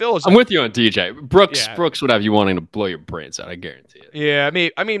point, like Phil is I'm with you on DJ. Brooks yeah, Brooks would have you wanting to blow your brains out. I guarantee it. yeah.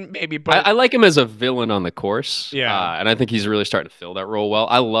 I mean maybe, but I like him as a villain on the course, yeah, and I think he's really starting to fill that role well.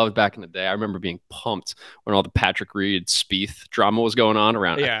 I loved back in the day. I remember being pumped when all the Patrick Reed Spieth drama was going on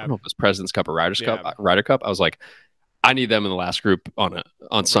around. I yeah, don't know if it was President's Cup or Ryder's yeah. Cup. Ryder Cup. I was like, I need them in the last group on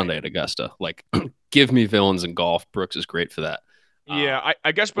Sunday at Augusta. Like, give me villains in golf. Brooks is great for that. Yeah,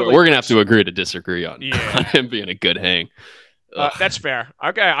 I guess, but We're like gonna have to agree to disagree on, yeah. on him being a good hang. That's fair.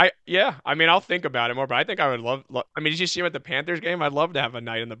 Okay, yeah. I mean, I'll think about it more, but I think I would love. I mean, did you see him at the Panthers game? I'd love to have a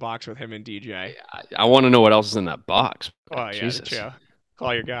night in the box with him and DJ. I want to know what else is in that box. Oh yeah, Jesus. true.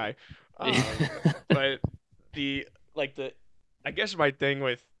 Call your guy. But the like the, I guess my thing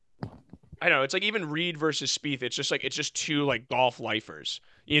with I don't know. It's like even Reed versus Spieth. It's just two like golf lifers.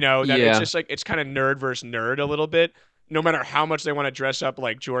 That it's Yeah. just like it's kind of nerd versus nerd a little bit. No matter how much they want to dress up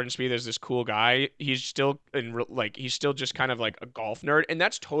like Jordan Spieth as this cool guy, he's still he's still just kind of like a golf nerd, and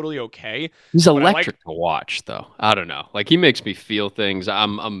that's totally okay. He's But I like electric to watch, though. I don't know. Like he makes me feel things.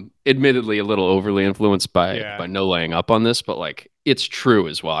 I'm admittedly a little overly influenced by yeah, no laying up on this, but like it's true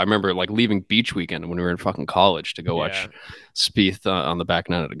as well. I remember like leaving beach weekend when we were in fucking college to go yeah. watch Spieth on the back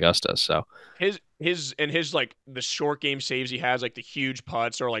nine at Augusta. So His like the short game saves he has, like the huge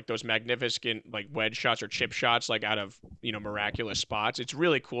putts or like those magnificent like wedge shots or chip shots like out of miraculous spots. It's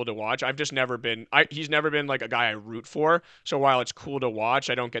really cool to watch. I've just never been he's never been like a guy I root for. So while it's cool to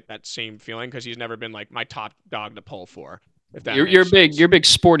watch, I don't get that same feeling because he's never been like my top dog to pull for. If that you're makes big sense. you're a big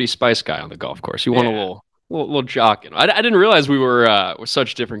sporty spice guy on the golf course. You want a Yeah. little little jocking. I didn't realize we're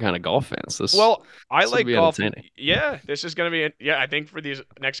such different kind of golf fans. Well, I This would like be golf. entertaining. Yeah, this is gonna be. Yeah, I think for these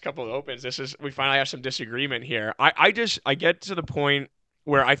next couple of opens, we finally have some disagreement here. I get to the point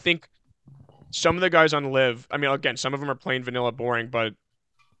where I think some of the guys on Live. I mean, again, some of them are plain vanilla boring, but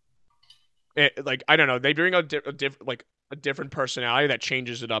like I don't know, they bring a different personality that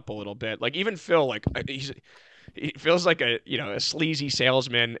changes it up a little bit. Like even Phil, like he feels like a sleazy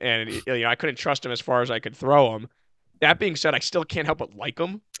salesman, and I couldn't trust him as far as I could throw him. That being said, I still can't help but like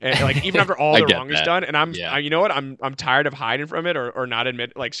him, and like even after all I the get wrong he's that. done, and Yeah. you know what, I'm tired of hiding from it or not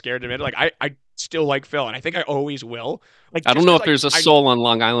like scared to admit it. Like I still like Phil, and I think I always will. Like I don't just know because if there's a I soul on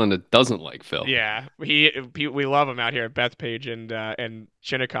Long Island that doesn't like Phil. yeah, we love him out here at Bethpage and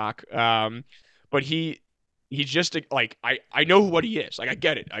Shinnecock. But he's just like I know what he is. Like I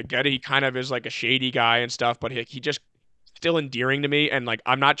get it. He kind of is like a shady guy and stuff, but he just still endearing to me. And like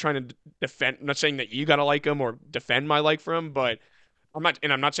I'm not trying to defend. I'm not saying that you gotta like him or defend my like for him, but I'm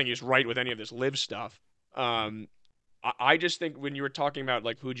not saying he's right with any of this live stuff. Um, I just think when you were talking about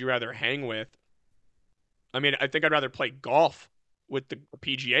like who'd you rather hang with, I mean, I think I'd rather play golf with the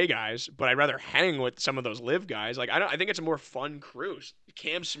PGA guys, but I'd rather hang with some of those live guys. Like I think it's a more fun cruise.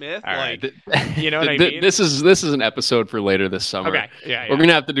 Cam Smith, All right. like you know what I mean? This is an episode for later this summer. Okay, yeah, We're yeah,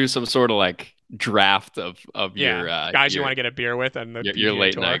 gonna have to do some sort of like draft of yeah. Guys you want to get a beer with on the your PGA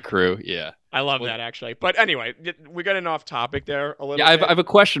late tour. night crew. Yeah. I love Well, that actually. But anyway, we got an off topic there a yeah, little I bit. have a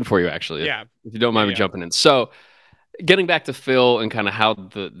question for you actually, Yeah, if you don't yeah, mind me yeah. jumping in. So, getting back to Phil and kind of how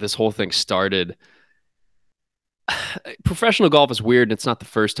this whole thing started. Professional golf is weird. It's not the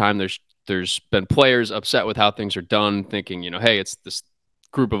first time there's been players upset with how things are done, thinking, hey, it's this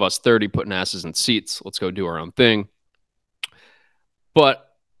group of us 30 putting asses in seats. Let's go do our own thing. But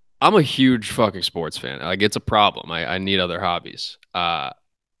I'm a huge fucking sports fan. Like it's a problem. I need other hobbies. I'm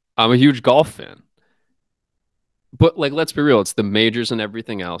a huge golf fan. But like let's be real, it's the majors and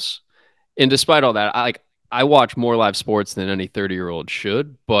everything else. And despite all that, I watch more live sports than any 30-year-old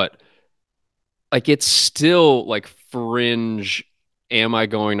should, but like it's still like fringe. Am I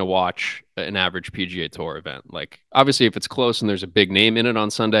going to watch an average PGA Tour event? Like obviously if it's close and there's a big name in it on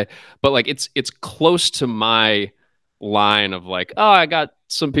Sunday, but like it's close to my line of like, oh, I got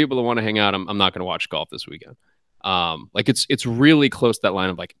some people that want to hang out. I'm not going to watch golf this weekend. Like it's really close to that line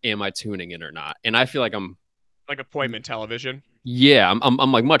of like, am I tuning in or not? And I feel like Like appointment television. yeah,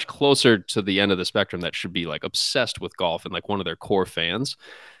 I'm like much closer to the end of the spectrum that should be like obsessed with golf and like one of their core fans.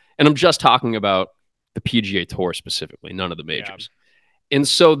 And I'm just talking about the PGA Tour specifically, none of the Yeah. majors. And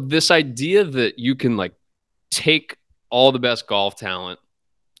so this idea that you can like take all the best golf talent,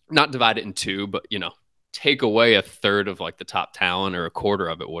 not divide it in two, but take away a third of like the top talent or a quarter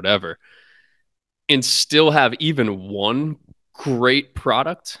of it, whatever, and still have even one great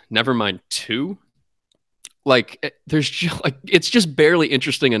product, never mind two. Like there's just like it's just barely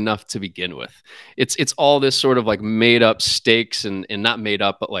interesting enough to begin with. It's all this sort of like made up stakes and not made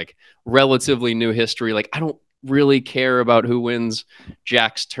up, but like relatively new history. Like I don't really care about who wins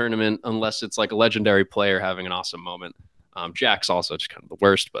Jack's tournament unless it's like a legendary player having an awesome moment. Jack's also just kind of the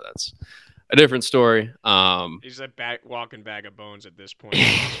worst, but that's a different story. He's a walking bag of bones at this point.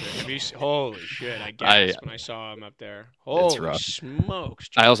 Holy shit! I gasped when I saw him up there. Holy smokes!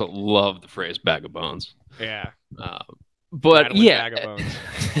 I also love the phrase "bag of bones." Yeah. But Rattling yeah, bag of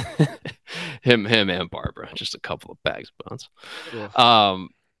bones. him and Barbara, just a couple of bags of bones. Oof.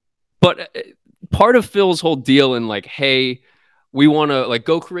 But part of Phil's whole deal in like, hey, we want to like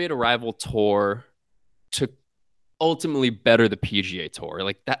go create a rival tour to ultimately better the PGA Tour.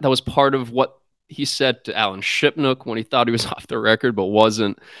 Like that was part of what he said to Alan Shipnook when he thought he was off the record but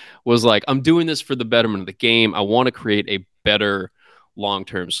wasn't, was like, I'm doing this for the betterment of the game. I want to create a better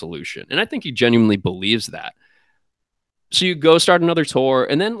long-term solution. And I think he genuinely believes that. So you go start another tour,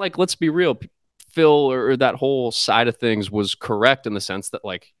 and then like, let's be real, Phil or that whole side of things was correct in the sense that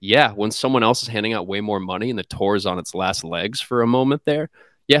like, yeah, when someone else is handing out way more money and the tour is on its last legs for a moment there,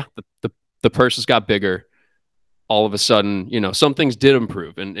 yeah, the purse has got bigger. All of a sudden, some things did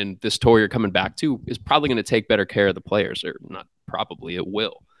improve. And this tour you're coming back to is probably going to take better care of the players, or not probably, it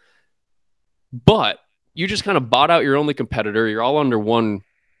will. But you just kind of bought out your only competitor. You're all under one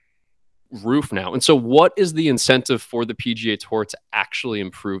roof now. And so what is the incentive for the PGA Tour to actually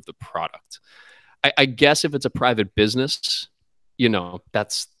improve the product? I guess if it's a private business,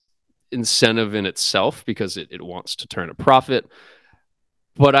 that's incentive in itself because it wants to turn a profit.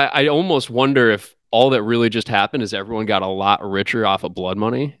 But I almost wonder if all that really just happened is everyone got a lot richer off of blood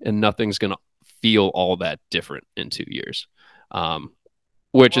money and nothing's going to feel all that different in 2 years.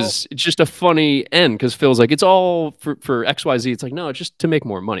 which Well, is just a funny end because Phil's like, it's all for XYZ. It's like, no, it's just to make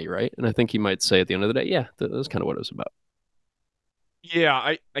more money, right? And I think he might say at the end of the day, yeah, that's kind of what it was about.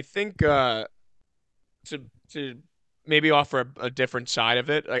 yeah, I think to maybe offer a different side of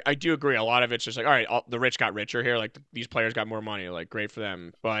it. I do agree. A lot of it's just like, all right, the rich got richer here. Like these players got more money. Like great for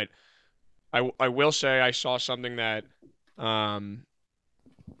them. But I will say I saw something that um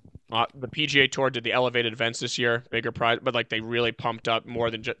the PGA Tour did the elevated events this year, bigger prize, but like they really pumped up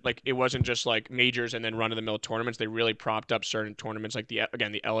more than just like it wasn't just like majors and then run of the mill tournaments. They really propped up certain tournaments, like the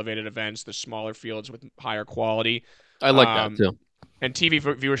elevated events, the smaller fields with higher quality. I like that Um, too. and TV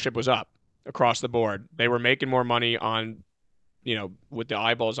viewership was up across the board. They were making more money on, with the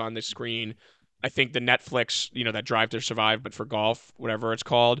eyeballs on the screen. I think the Netflix, that Drive to Survive, but for golf, whatever it's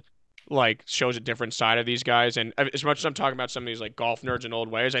called, like shows a different side of these guys. And as much as I'm talking about some of these like golf nerds in old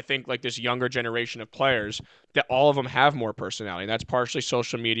ways, I think like this younger generation of players that all of them have more personality. That's partially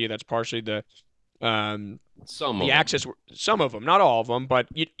social media. That's partially um Some the of them. access. Some of them, not all of them, but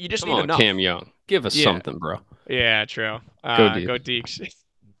you just Come need on, Cam enough. Young, give us Yeah, something, bro. yeah, true. Go Go Deeks.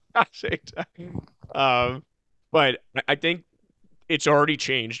 Deeks. um, but I think it's already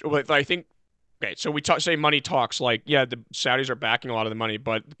changed. I think okay, so we say money talks. Like, yeah, the Saudis are backing a lot of the money,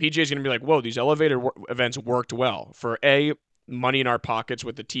 but the PGA is going to be like, whoa, these elevated events worked well for A, money in our pockets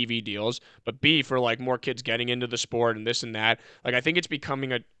with the TV deals, but B, for like more kids getting into the sport and this and that. Like, I think it's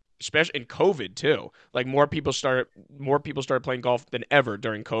becoming especially in COVID too. Like more people started playing golf than ever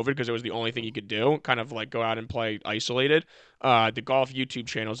during COVID because it was the only thing you could do, kind of like go out and play isolated. The golf YouTube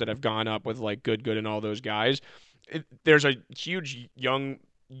channels that have gone up with like good and all those guys. There's a huge young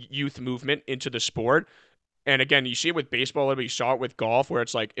youth movement into the sport. And again, you see it with baseball, but you saw it with golf, where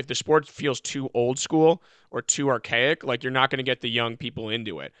it's like if the sport feels too old school or too archaic, like you're not going to get the young people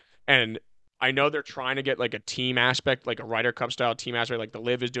into it. And I know they're trying to get like a team aspect, like a Ryder Cup style team aspect, like the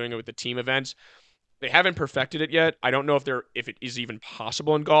LIV is doing it with the team events. They haven't perfected it yet. I don't know if it is even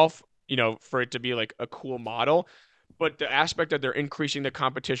possible in golf, for it to be like a cool model. But the aspect that they're increasing the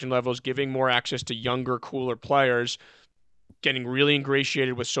competition levels, giving more access to younger, cooler players, getting really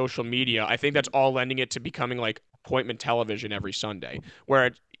ingratiated with social media, I think that's all lending it to becoming like appointment television every Sunday.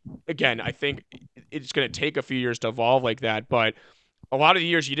 Again, I think it's going to take a few years to evolve like that, but a lot of the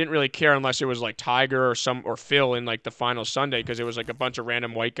years you didn't really care unless it was like Tiger or Phil in like the final Sunday because it was like a bunch of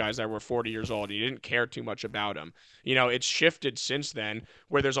random white guys that were 40 years old and you didn't care too much about them. It's shifted since then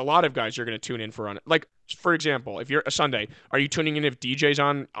where there's a lot of guys you're going to tune in for on it. Like for example, if you're a Sunday, are you tuning in if DJ's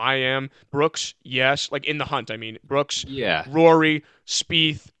on? I am. Brooks, yes. Like in the hunt, I mean Brooks, Yeah, Rory,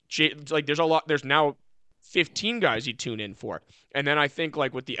 Spieth, like there's a lot. There's now 15 guys you tune in for. And then I think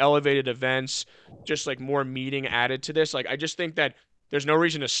like with the elevated events, just like more meeting added to this, like I just think that there's no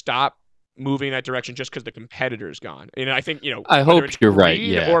reason to stop moving in that direction just because the competitor's gone. And I think, I whether hope it's you're right. greed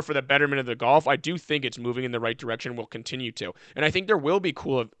Yeah, or for the betterment of the golf, I do think it's moving in the right direction. Will continue to. And I think there will be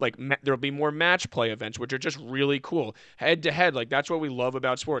cool, like, there'll be more match play events, which are just really cool. Head to head, like, that's what we love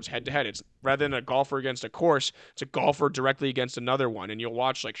about sports, head to head. It's rather than a golfer against a course, it's a golfer directly against another one. And you'll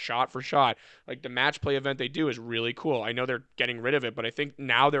watch, like, shot for shot. Like, the match play event they do is really cool. I know they're getting rid of it, but I think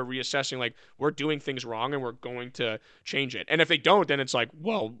now they're reassessing, like, we're doing things wrong and we're going to change it. And if they don't, then it's like,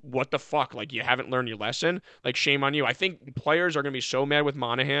 well, what the fuck? Like, you haven't learned your lesson. Like, shame on you. I think players are going to be so mad with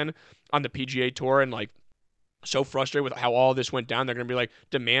Monahan on the PGA Tour and like so frustrated with how all this went down. They're going to be like,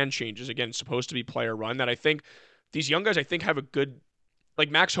 demand changes again. It's supposed to be player run. That I think these young guys, I think, have a good like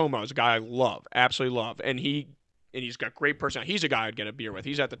Max Homa is a guy I love, absolutely love, and he's got great personality. He's a guy I'd get a beer with.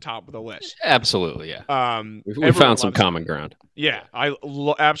 He's at the top of the list. absolutely. Yeah, we Everyone found some loves him. common ground. Yeah, I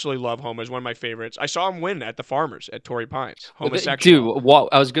absolutely love Homa. He's one of my favorites. I saw him win at the Farmers at Torrey Pines. Well, Homosexual. dude,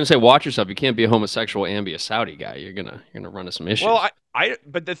 I was gonna say, watch yourself. You can't be a homosexual and be a Saudi guy. You're gonna run into some Well, issues.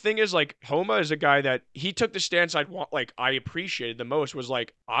 but the thing is, like, Homa is a guy that he took the stance I'd want, like, I appreciated the most was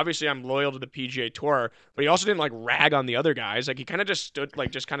like, obviously, I'm loyal to the PGA Tour, but he also didn't like rag on the other guys. Like, he kind of just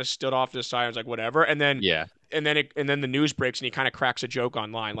stood off to the side and was like, whatever. Yeah, And then the news breaks and he kind of cracks a joke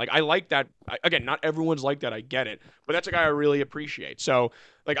online. Like, I like that. Again, not everyone's like that. I get it, but that's a guy I really appreciate. So,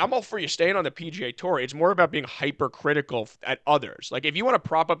 like, I'm all for you staying on the PGA Tour. It's more about being hypercritical at others. Like, if you want to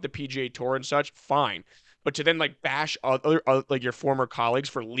prop up the PGA Tour and such, fine. But to then like bash like your former colleagues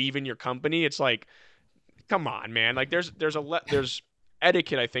for leaving your company, it's like, come on, man. Like there's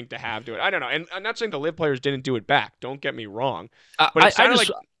etiquette I think to have to it. I don't know, and I'm not saying the live players didn't do it back. Don't get me wrong, but it I sounded just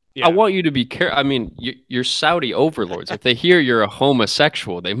like I yeah. want you to be careful. I mean, you're Saudi overlords. If they hear you're a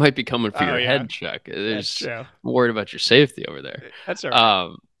homosexual, they might be coming for Oh your yeah, head check. that's There's true. I'm worried about your safety over there. That's all right.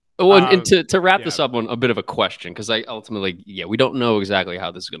 Um, well, and Um, to wrap yeah, this up on a bit of a question, because I ultimately, yeah, we don't know exactly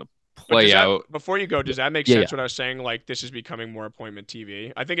how this is going to But does play that, out. before you go, does that make Yeah, sense yeah. what I was saying? Like this is becoming more appointment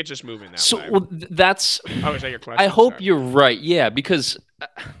TV. I think it's just moving that So way. well, that's. Oh, is that your I question? hope Sorry. you're right. Yeah, because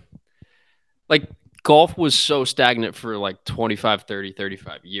like golf was so stagnant for like 25, 30,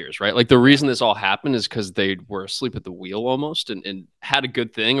 35 years, right? Like the Yeah. reason this all happened is because they were asleep at the wheel almost and had a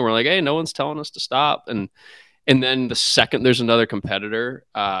good thing. And we're like, hey, no one's telling us to stop. And then the second there's another competitor,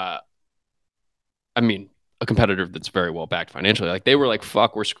 I mean, a competitor that's very well backed financially, like they were like,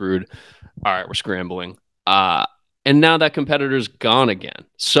 fuck, we're screwed. All right, we're scrambling. Uh, and now that competitor's gone again.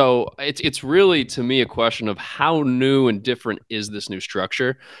 So it's really to me a question of how new and different is this new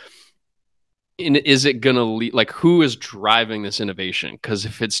structure? And is it gonna lead, like who is driving this innovation? Because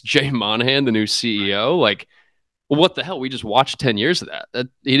if it's Jay Monahan, the new Right. CEO, like well, what the hell? We just watched 10 years of that. That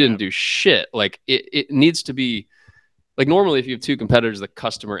he Yeah. didn't do shit. Like it needs to be like normally if you have two competitors, the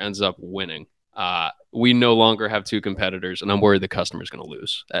customer ends up winning. We no longer have two competitors, and I'm worried the customer's going to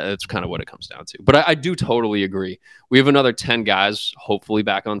lose. That's kind of what it comes down to. But I do totally agree. We have another 10 guys, hopefully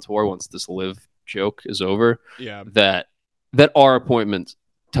back on tour once this live joke is over. Yeah. That are appointment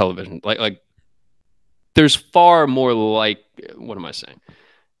television. Like there's far more like what am I saying?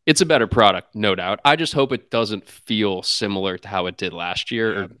 It's a better product, no doubt. I just hope it doesn't feel similar to how it did last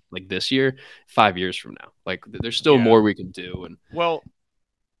year Yeah. or like this year, 5 years from now. Like there's still Yeah. more we can do. And Well,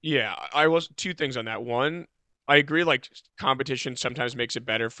 yeah, I was two things on that. One, I agree like competition sometimes makes it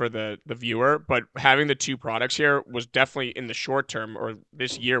better for the viewer, but having the two products here was definitely in the short term or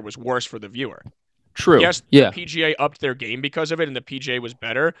this year was worse for the viewer. true. Yes, the Yeah. PGA upped their game because of it, and the PGA was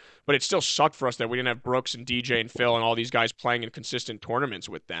better, but it still sucked for us that we didn't have Brooks and DJ and Phil and all these guys playing in consistent tournaments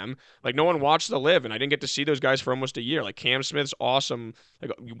with them. Like no one watched the live, and I didn't get to see those guys for almost a year. Like Cam Smith's awesome.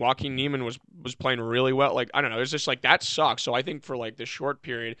 Like Joaquin Neiman was playing really well. Like I don't know, it's just like that sucks. So I think for like this short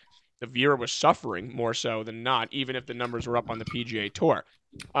period, the viewer was suffering more so than not, even if the numbers were up on the PGA tour.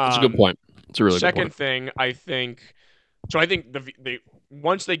 That's a good Um, point. It's a really good Second point. thing, I think so. I think the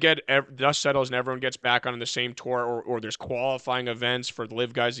once they get dust settles and everyone gets back on the same tour, or there's qualifying events for the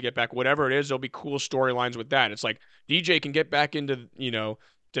live guys to get back, whatever it is, there'll be cool storylines with that. It's like DJ can get back into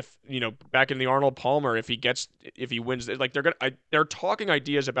back in the Arnold Palmer if he wins. Like they're talking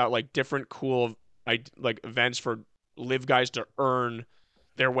ideas about like different cool like events for live guys to earn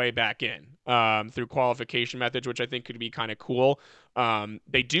their way back in through qualification methods, which I think could be kind of cool.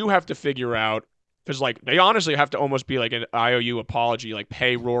 They do have to figure out because like they honestly have to almost be like an IOU apology, like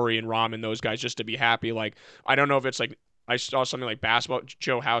pay Rory and Rahm and those guys just to be happy. Like I don't know if it's like I saw something like basketball.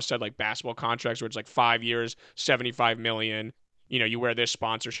 Joe House said like basketball contracts where it's like 5 years, 75 million. You know, you wear this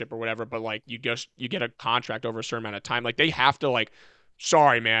sponsorship or whatever, but like you get a contract over a certain amount of time. Like they have to like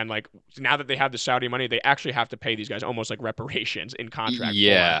sorry, man. Like now that they have the Saudi money, they actually have to pay these guys almost like reparations in contract form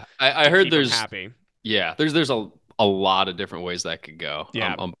Yeah. I to heard keep them there's happy. yeah, there's a lot of different ways that could go.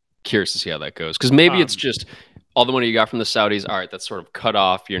 Yeah. I'm curious to see how that goes. Because maybe it's Um. just all the money you got from the Saudis, all right, that's sort of cut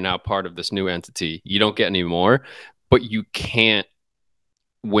off. You're now part of this new entity. You don't get any more, but you can't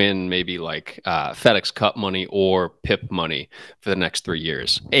win maybe like FedEx Cup money or PIP money for the next 3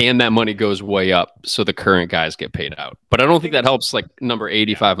 years, and that money goes way up, so the current guys get paid out. But I I don't think think that it's helps like number yeah.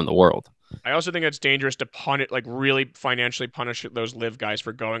 85 in the world. I also think it's dangerous to punish, like really financially punish those live guys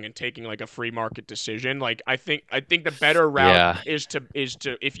for going and taking like a free market decision. Like I think the better route Yeah, is to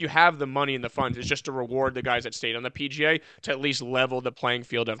if you have the money and the funds, is just to reward the guys that stayed on the PGA to at least level the playing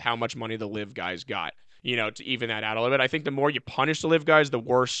field of how much money the live guys got. You know, to even that out a little bit. I think the more you punish the live guys, the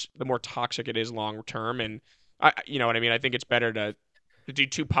worse, the more toxic it is long term. And you know what I mean. I think it's better to do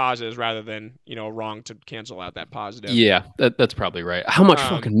two positives rather than wrong to cancel out that positive. yeah, that's probably right. How much Um,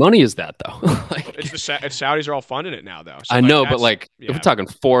 fucking money is that though? it's Like, it's Saudis are all funding it now though, so I like know, but that's like if we're yeah, talking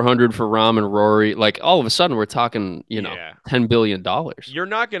 400 for Rom and Rory, like all of a sudden we're talking, yeah. $10 billion. You're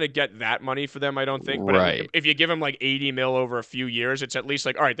not gonna get that money for them, I don't think. But Right. if you give them like 80 mil over a few years, it's at least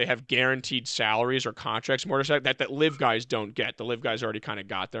like all right, they have guaranteed salaries or contracts more to say that live guys don't get. The live guys already kind of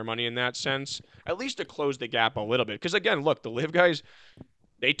got their money in that sense, at least to close the gap a little bit. Because again, look, the live guys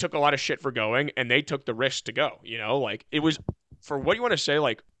they took a lot of shit for going and they took the risk to go. You know, like it was for what you want to say,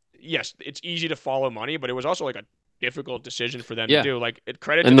 like, yes, it's easy to follow money, but it was also like a difficult decision for them to Yeah. do. Like it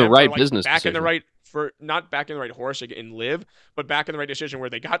credit to And the them for right like business back in the decision. right for not back in the right horse in live, but back in the right decision where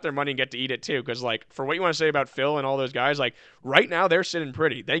they got their money and get to eat it too. Cause like for what you want to say about Phil and all those guys, like right now they're sitting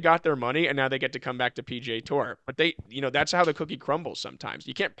pretty. They got their money and now they get to come back to PGA Tour. But they, that's how the cookie crumbles sometimes.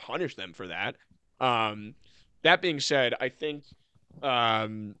 You can't punish them for that. Um, that being said, I think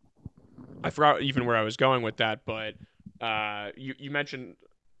um I forgot even where I was going with that, but you mentioned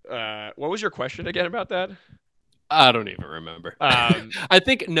what was your question again about that? I don't even remember. Um, I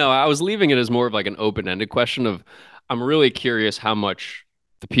think no, I was leaving it as more of like an open-ended question of I'm really curious how much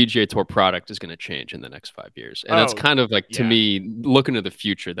the PGA Tour product is going to change in the next 5 years, and that's Oh, kind of like to yeah. me looking to the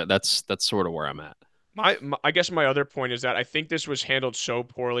future. That's sort of where I'm at. I guess my other point is that I think this was handled so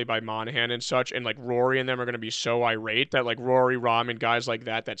poorly by Monahan and such, and like Rory and them are going to be so irate that like Rory, Rahm, and guys like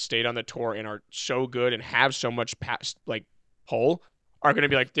that stayed on the tour and are so good and have so much past like pull are going to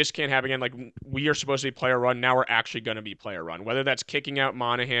be like, this can't happen again. Like we are supposed to be player run, now we're actually going to be player run. Whether that's kicking out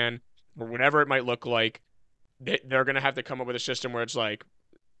Monahan or whatever it might look like, they're going to have to come up with a system where it's like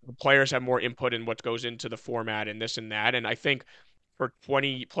the players have more input in what goes into the format and this and that. And I think for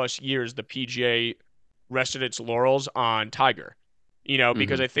 20 plus years, the PGA rested its laurels on Tiger.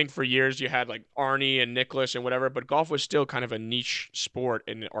 Because Hmm. I think for years you had like Arnie and Nicholas and whatever, but golf was still kind of a niche sport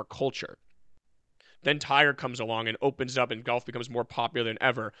in our culture. Then Tiger comes along and opens up, and golf becomes more popular than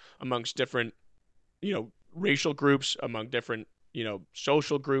ever amongst different racial groups, among different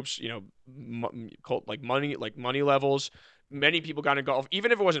social groups, like money levels. Many people got into golf,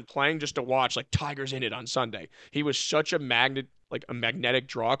 even if it wasn't playing, just to watch. Like Tiger's in it on Sunday. He was such a magnetic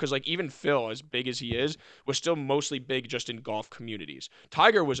draw, because like even Phil, as big as he is, was still mostly big just in golf communities.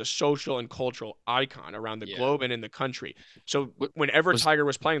 Tiger was a social and cultural icon around the Yeah. globe and in the country. So What whenever was Tiger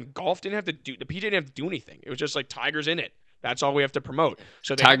was playing, golf didn't have to do the PGA didn't have to do anything. It was just like Tiger's in it. That's all we have to promote.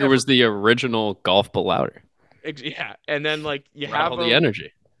 So they had to Tiger have was the original golf but louder. yeah, and then like you Brought have all the them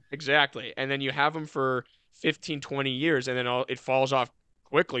energy. exactly, and then you have them for 15, 20 years, and then it falls off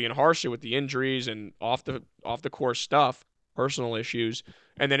quickly and harshly with the injuries and off the course stuff, personal issues,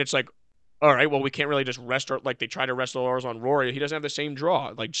 and then it's like, all right, well we can't really just rest our like they try to rest the laurels on Rory. He doesn't have the same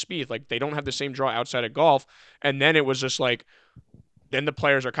draw like Spieth, like they don't have the same draw outside of golf, and then it was just like then the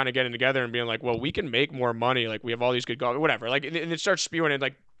players are kind of getting together and being like, well, we can make more money. Like we have all these good golf, whatever. Like, and it starts spewing, and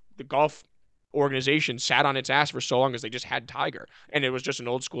like the golf organization sat on its ass for so long because they just had Tiger, and it was just an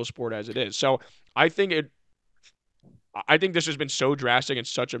old school sport as it is. So I think it, I think this has been so drastic and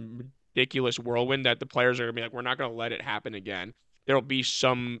such a ridiculous whirlwind that the players are gonna be like, we're not gonna let it happen again. There'll be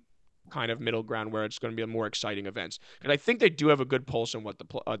some kind of middle ground where it's going to be a more exciting events, and I think they do have a good pulse on what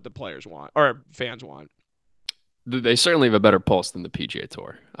the players want or fans want. They certainly have a better pulse than the PGA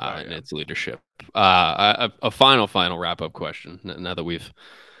Tour Oh in yeah, its leadership. A final wrap up question. Now that we've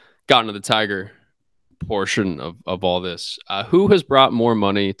gotten to the Tiger portion of all this, who has brought more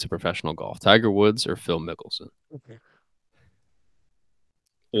money to professional golf, Tiger Woods or Phil Mickelson? okay.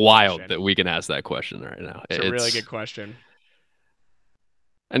 Good Wild question. that we can ask that question right now. It's a really good question.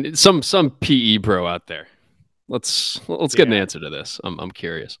 Some PE pro out there. Let's get an Yeah, answer to this. I'm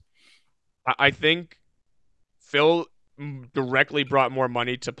curious. I think Phil directly brought more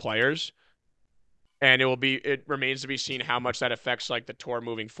money to players, and it remains to be seen how much that affects like the tour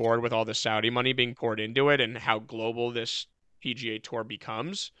moving forward with all the Saudi money being poured into it and how global this PGA Tour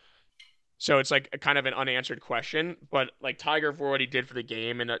becomes. So it's like a kind of an unanswered question, but like Tiger for what he did for the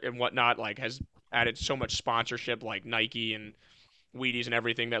game and whatnot, like has added so much sponsorship like Nike and Wheaties and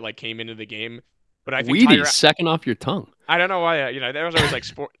everything that like came into the game. But I think Wheaties Tiger, second off your tongue. I don't know why, there was always like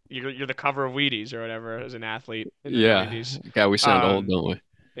sport. You're the cover of Wheaties or whatever as an athlete in the Yeah, '90s. God, we sound old, Um, don't we?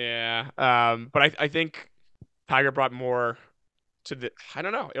 yeah. But I think Tiger brought more to the. I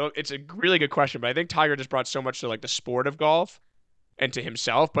don't know. It's a really good question, but I think Tiger just brought so much to like the sport of golf and to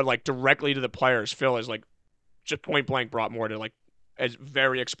himself, but like directly to the players. Phil is like just point blank brought more to like as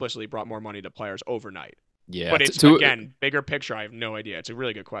very explicitly brought more money to players overnight. Yeah, But it's again bigger picture. I have no idea. It's a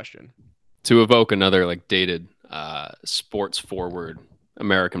really good question. to evoke another like dated sports forward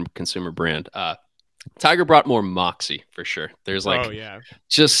American consumer brand. Tiger brought more moxie for sure. There's Oh like yeah,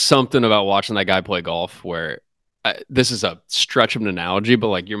 just something about watching that guy play golf where this is a stretch of an analogy, but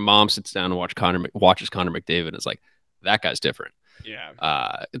like your mom sits down and watches Connor McDavid and it's like that guy's different. yeah,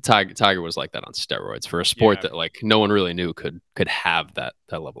 Tiger was like that on steroids for a sport yeah. that like no one really knew could have that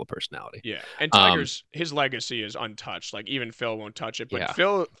level of personality. Yeah, and Um, Tiger's his legacy is untouched. Like even Phil won't touch it. But yeah,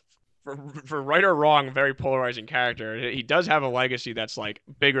 Phil, for right or wrong, very polarizing character. He does have a legacy that's like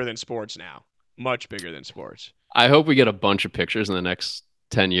bigger than sports now, much bigger than sports. I hope we get a bunch of pictures in the next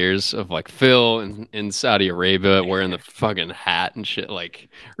 10 years of like Phil in Saudi Arabia wearing the fucking hat and shit. Like,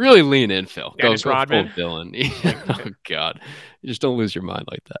 really lean in, Phil. Dennis Go full Rodman. villain. Like, Oh, God. You just don't lose your mind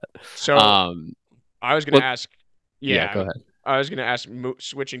like that. so I was gonna Let, ask, yeah, go yeah, ahead. I was gonna ask.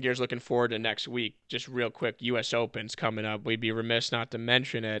 Switching gears, looking forward to next week. Just real quick, U.S. Open's coming up. We'd be remiss not to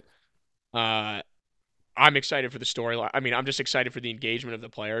mention it. Uh, I'm excited for the storyline. I mean, I'm just excited for the engagement of the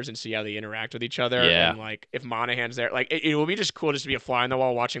players and see how they interact with each other. Yeah. And like, if Monahan's there, like, it will be just cool just to be a fly on the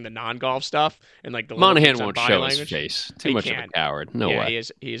wall watching the non-golf stuff and like the little Monahan things on won't body show his language. face. Too He much of a can't. coward. No Yeah, way.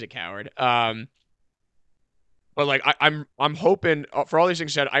 he is a coward. But like, I'm hoping for all these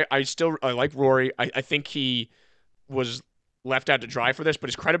things said, I like Rory. I think he was left out to dry for this, but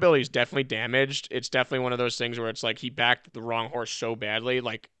his credibility is definitely damaged. It's definitely one of those things where it's like he backed the wrong horse so badly,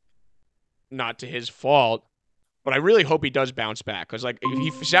 like not to his fault. But I really hope he does bounce back because like he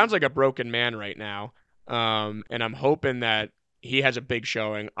sounds like a broken man right now. And I'm hoping that he has a big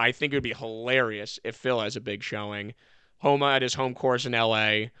showing. I think it would be hilarious if Phil has a big showing. Homa at his home course in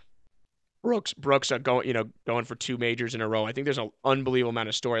LA. Brooks are going for 2 majors in a row. I think there's an unbelievable amount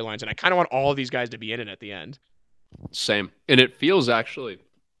of storylines, and I kind of want all of these guys to be in it at the end. Same. And it feels actually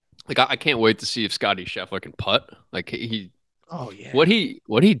like I can't wait to see if Scotty Scheffler can putt. Like Oh yeah. what he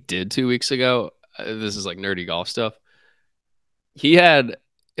did 2 weeks ago. This is like nerdy golf stuff. He had,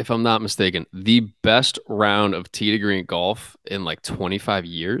 if I'm not mistaken, the best round of tee to green golf in like 25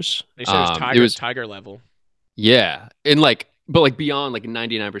 years. They said it was It Tiger was Tiger level. yeah, and like but like beyond like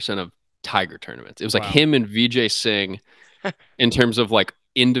 99% of Tiger tournaments. It was like Wow. him and VJ Singh in terms of like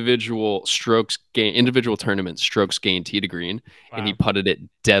individual strokes gain, individual tournament strokes gained tee to green, and he Wow. putted it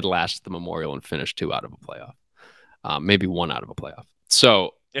dead last at the Memorial and finished two out of a playoff, maybe one out of a playoff.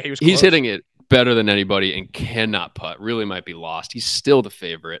 So Yeah, he was he's close. hitting it better than anybody and cannot putt. Really might be lost. He's still the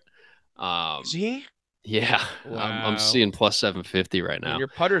favorite. Is Um, he? yeah, I'm Wow. seeing plus 750 right When now. your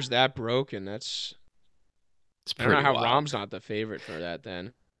putter's that broken, that's It's I don't know pretty how wild. Rom's not the favorite for that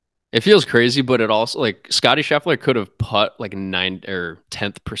then. It feels crazy, but it also like Scotty Scheffler could have putt like 9th or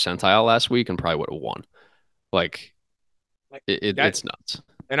 10th percentile last week and probably would have won. Like Like that it's nuts.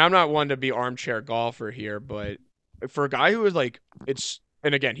 and I'm not one to be armchair golfer here, but for a guy who is like,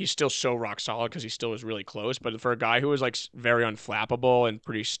 and again, he's still so rock solid because he still is really close. But for a guy who is like very unflappable and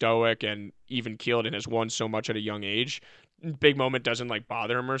pretty stoic and even keeled and has won so much at a young age, big moment doesn't like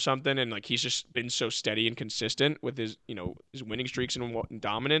bother him or something. And like he's just been so steady and consistent with his winning streaks and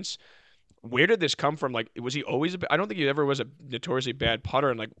dominance. Where did this come from? Like, was he always? I don't think he ever was a notoriously bad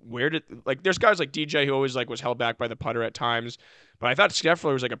putter. And like, where did like? There's guys like DJ who always like was held back by the putter at times, but I thought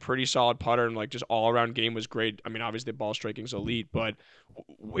Scheffler was like a pretty solid putter and like just all around game was great. I mean, obviously the ball striking's elite, but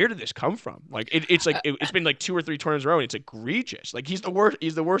where did this come from? Like, it's like it's been like 2 or 3 tournaments in a row, and it's egregious. Like he's the worst.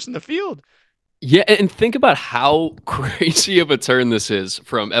 He's the worst in the field. Yeah, and think about how crazy of a turn this is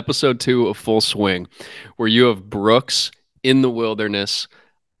from episode 2 of Full Swing, where you have Brooks in the wilderness.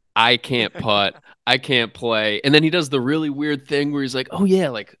 I can't putt. I can't play. And then he does the really weird thing where he's like, "Oh yeah,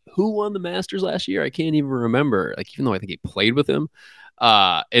 like who won the Masters last year? I can't even remember." Like even though I think he played with him,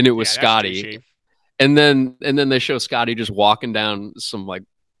 and it was Yeah, that's Scotty. douchey. And then they show Scotty just walking down some like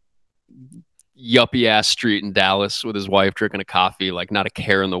yuppie ass street in Dallas with his wife drinking a coffee, like not a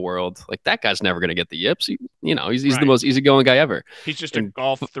care in the world. Like that guy's never gonna get the yips. He's the Right. most easygoing guy ever. He's just a And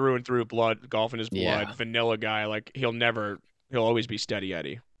golf through and through golf in his blood, yeah, vanilla guy. Like he'll always be steady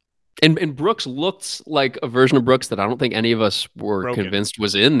Eddie. and Brooks looked like a version of Brooks that I don't think any of us were Broken. convinced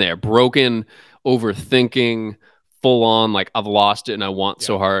was in there. Broken, overthinking, full on. Like I've lost it and I Yeah. want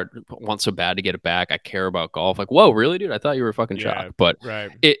so bad to get it back. I care about golf. Like whoa, really, dude? I thought you were fucking Yeah. chalk. But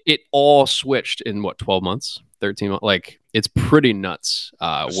Right. it all switched in what 12 months, 13 months. Like it's pretty nuts.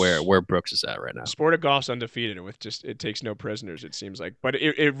 The Where Brooks is at right now. sport of golf's undefeated with just it takes no prisoners, it seems like. But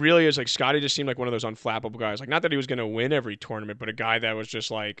it really is like Scotty just seemed like one of those unflappable guys. Like not that he was gonna win every tournament, but a guy that was just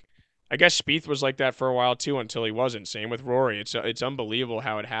like I guess Spieth was like that for a while too until he wasn't. Same with Rory. It's unbelievable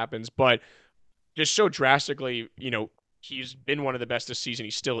how it happens, but just so drastically, he's been one of the best this season.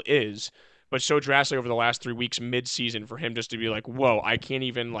 He still is, but so drastically over the last 3 weeks mid-season for him just to be like, whoa, I can't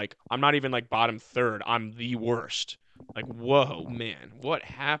even like, I'm not even like bottom third. I'm the worst. Like, whoa, man, what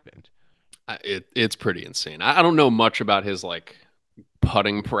happened? It's pretty insane. I don't know much about his like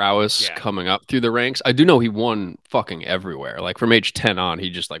putting prowess Yeah, coming up through the ranks. I do know he won fucking everywhere. Like from age 10 on, he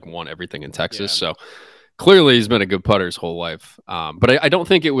just like won everything in Texas. yeah. So clearly he's been a good putter his whole life. But I don't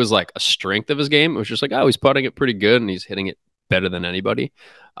think it was like a strength of his game. It was just like, oh, he's putting it pretty good and he's hitting it better than anybody.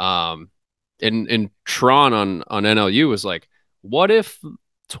 Um, and Tron on NLU was like, what if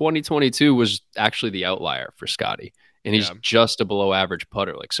 2022 was actually the outlier for Scotty? And he's Yeah. just a below average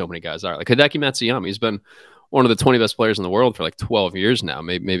putter, like so many guys are. Like Hideki Matsuyama, he's been one of the 20 best players in the world for like 12 years now,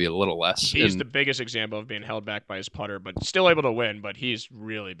 maybe a little less. He's the And biggest example of being held back by his putter, but still able to win, but he's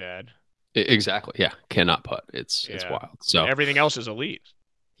really bad. exactly, yeah, cannot putt. It's Yeah. wild. And So everything else is elite.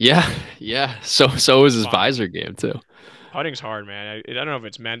 yeah, yeah. So is his Wild. visor game too. Putting's hard, man. I don't know if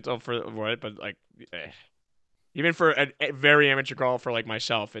it's mental for what, but like, even for a very amateur golfer like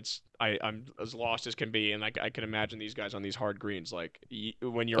myself, I'm as lost as can be, and like I can imagine these guys on these hard greens. Like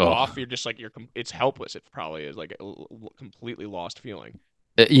when you're Oh, off, you're just like it's helpless. It probably is like a completely lost feeling.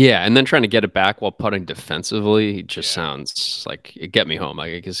 yeah. And then trying to get it back while putting defensively it just Yeah, sounds like it get me home.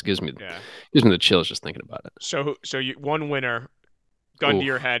 Like it just yeah. gives me the chills just thinking about it. So one winner, gun to Oh,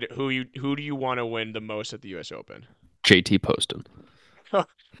 your head. Who do you want to win the most at the U.S. Open? JT Poston.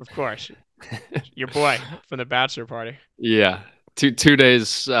 Of course, your boy from the bachelor party. Yeah, 2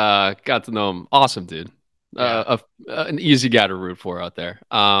 days. Got to know him. Awesome dude. Yeah. An easy guy to root for out there.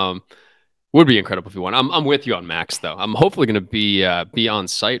 Would be incredible if you won. I'm with you on Max though. I'm hopefully going to be on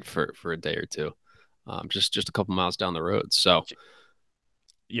site for a day or two, just a couple miles down the road. So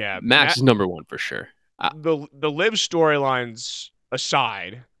Yeah, Max is number one for sure. the live storylines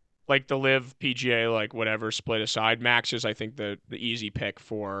aside, like the live PGA, like whatever split aside, Max is I think the easy pick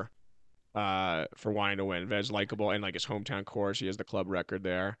for wanting to win. Vez likable and like his hometown course, he has the club record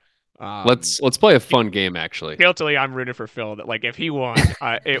there. Let's play a fun game actually. Guiltily, I'm rooting for Phil. That like if he won,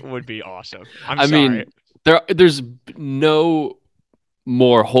 it would be awesome. I'm I sorry. mean, there's no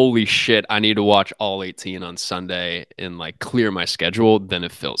more holy shit. I need to watch all 18 on Sunday and like clear my schedule than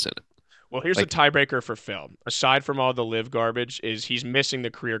if Phil's in it. Well, here's Like, the tiebreaker for Phil. Aside from all the live garbage, is he's missing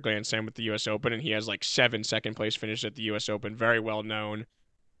the career Grand Slam with the U.S. Open, and he has like 7 second place finishes at the U.S. Open, very well known,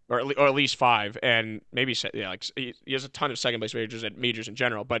 or at least 5, and maybe yeah, like he has a ton of second place majors at majors in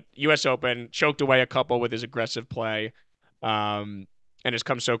general. But U.S. Open choked away a couple with his aggressive play, and has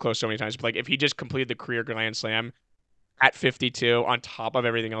come so close so many times. But like if he just completed the career Grand Slam at 52, on top of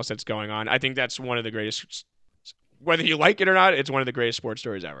everything else that's going on, I think that's one of the greatest. Whether you like it or not, it's one of the greatest sports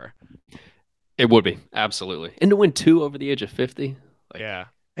stories ever. it would be absolutely, and to win 2 over the age of 50. Like, Yeah.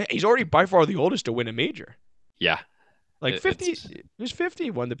 He's already by far the oldest to win a major. yeah, Like 50, it's. he was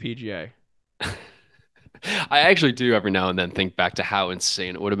 50, won the PGA. I actually do every now and then think back to how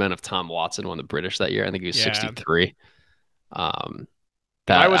insane it would have been if Tom Watson won the British that year. I think he was Yeah. 63. Um,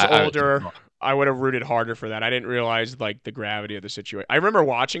 If I that was older, I would have rooted harder for that. I didn't realize like the gravity of the situation. I remember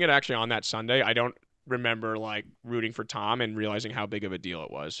watching it actually on that Sunday. I don't remember like rooting for Tom and realizing how big of a deal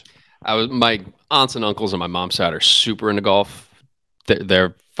it was. my aunts and uncles on my mom's side are super into golf.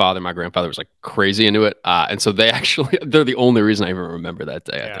 Their father, my grandfather, was like crazy into it, and so they're the only reason I even remember that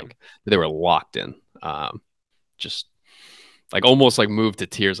day. Yeah. I think they were locked in, just like almost like moved to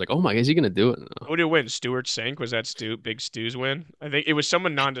tears. Like, oh my, is he gonna do it? No. Who did win? Stuart Sink? Was that Big Stu's win? I think it was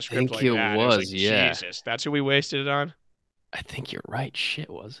someone nondescript think like it that. was, It was like, yeah. Jesus, that's who we wasted it on. I think you're right. Shit,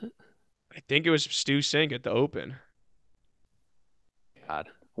 was it? I think it was Stu Sink at the Open. God,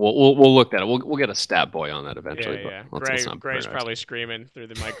 we'll look at it. We'll get a stat boy on that eventually. Yeah. But let's not Gray's burn probably screaming through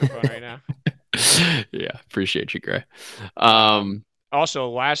the microphone right now. Yeah, appreciate you, Gray. Also,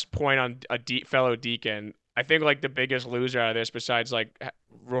 last point on a fellow Deacon. I think like the biggest loser out of this, besides like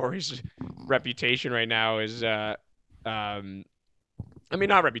Rory's reputation right now, is I mean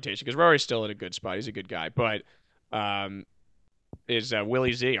not reputation because Rory's still in a good spot. He's a good guy, but is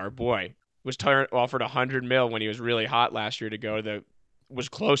Willie Z, our boy, was offered 100 mil when he was really hot last year to go. Was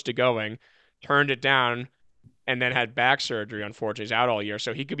close to going, turned it down, and then had back surgery. Unfortunately, he's out all year,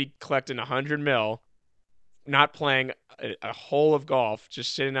 so he could be collecting 100 mil, not playing a hole of golf,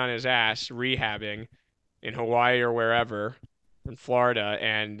 just sitting on his ass rehabbing in Hawaii or wherever, in Florida,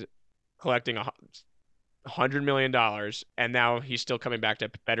 and collecting $100 million, and now he's still coming back to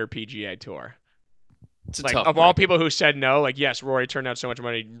better PGA Tour. It's like tough of break. all people who said no, like yes, Rory turned out so much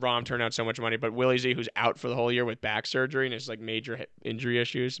money, Rahm turned out so much money, but Willie Z, who's out for the whole year with back surgery and his like major injury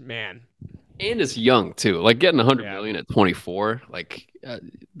issues, man. And is young too. Like getting 100 million at 24. Like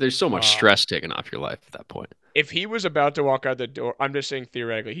there's so much stress taken off your life at that point. If he was about to walk out the door, I'm just saying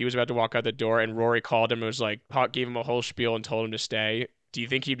theoretically, he was about to walk out the door, and Rory called him and was like, gave him a whole spiel and told him to stay. Do you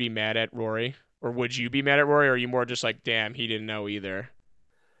think he'd be mad at Rory, or would you be mad at Rory, or are you more just like, damn, he didn't know either?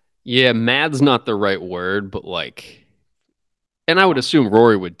 Yeah, mad's not the right word, but like, and I would assume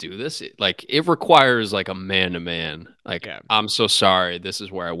Rory would do this. It requires like a man to man. Like, Yeah. I'm so sorry. This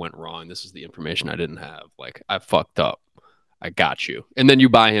is where I went wrong. This is the information I didn't have. Like, I fucked up. I got you. And then you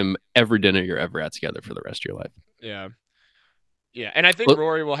buy him every dinner you're ever at together for the rest of your life. Yeah. Yeah. And I think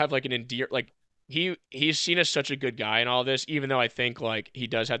Rory will have like an like he's seen as such a good guy in all this, even though I think like he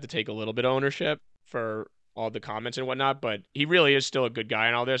does have to take a little bit of ownership for all the comments and whatnot, but he really is still a good guy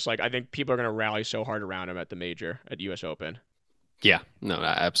in all this. Like I think people are going to rally so hard around him at the major at US Open. Yeah, no,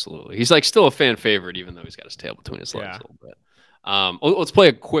 absolutely. He's like still a fan favorite, even though he's got his tail between his legs a little bit. Let's play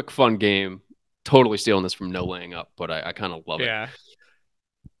a quick, fun game. Totally stealing this from No Laying Up, but I kind of love it.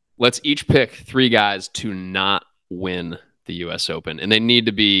 Let's each pick 3 guys to not win the U.S. Open, and they need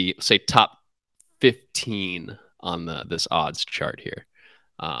to be, say, top 15 on this odds chart here.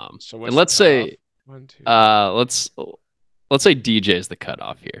 So and let's say, 1, 2, let's say DJ is the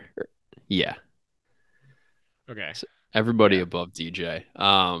cutoff here. Yeah. Okay. So everybody above DJ.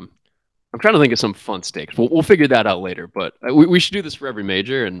 I'm trying to think of some fun stakes. We'll figure that out later. But we should do this for every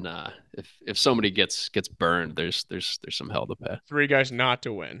major. And if somebody gets burned, there's some hell to pay. 3 guys not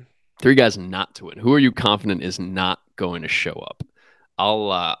to win. 3 guys not to win. Who are you confident is not going to show up.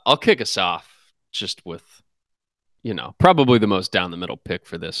 I'll kick us off just with, probably the most down the middle pick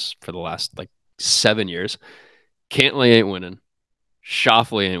for the last like 7 years. Cantley ain't winning.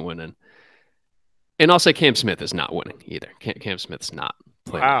 Shoffley ain't winning. And I'll say Cam Smith is not winning either. Cam Smith's not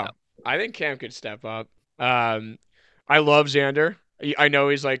playing like Wow. that. I think Cam could step up. Um, I love Xander. I know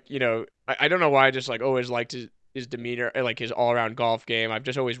he's like, I don't know why I just like always liked his demeanor, like his all around golf game. I've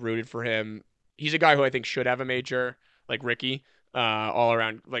just always rooted for him. He's a guy who I think should have a major, like Ricky. All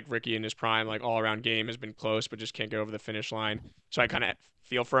around, like Ricky in his prime, like all around game has been close, but just can't get over the finish line. So I kind of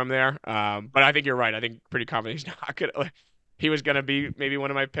feel for him there. But I think you're right. I think pretty confident he's not gonna. Like, he was gonna be maybe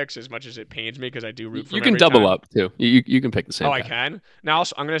one of my picks, as much as it pains me because I do root for You him can every double time. up too. You can pick the Oh, same I guy. can. Now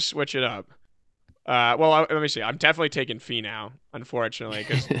I'm gonna switch it up. Well, let me see. I'm definitely taking Fee now, unfortunately,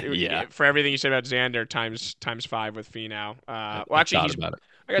 because Yeah, for everything you said about Xander times five with Fee now. Well, I actually, thought about it.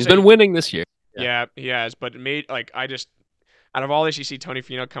 I gotta He's been say, winning this year. Yeah. yeah, he has, but it made like I just out of all this, you see Tony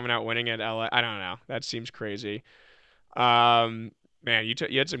Finau coming out winning at LA. I don't know. That seems crazy. Um, man, you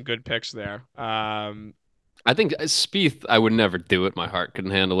had some good picks there. I think Spieth, I would never do it. My heart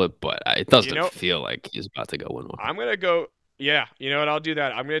couldn't handle it, but it You doesn't know, feel like he's about to go win one. I'm gonna go. Yeah, you know what? I'll do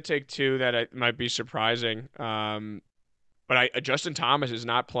that. I'm gonna take two that might be surprising. But Justin Thomas is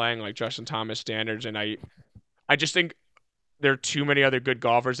not playing like Justin Thomas standards, and I just think there are too many other good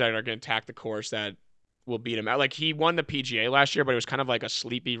golfers that are going to attack the course that will beat him out. Like he won the PGA last year, but it was kind of like a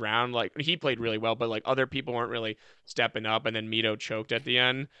sleepy round. Like he played really well, but like other people weren't really stepping up, and then Mito choked at the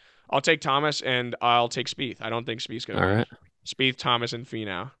end. I'll take Thomas and I'll take Spieth. I don't think Spieth's going All to win. right. Spieth, Thomas, and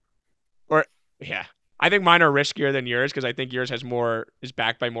Finau. Or yeah, I think mine are riskier than yours because I think yours is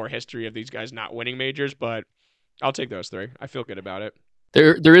backed by more history of these guys not winning majors. But I'll take those three. I feel good about it.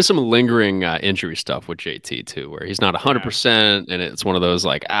 There is some lingering injury stuff with JT too, where he's not Yeah. 100%, and it's one of those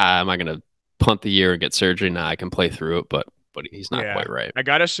like, am I gonna punt the year and get surgery? Nah, I can play through it, but he's not Yeah. quite right. I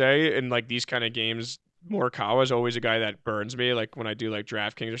gotta say, in like these kind of games, Morikawa is always a guy that burns me. Like when I do like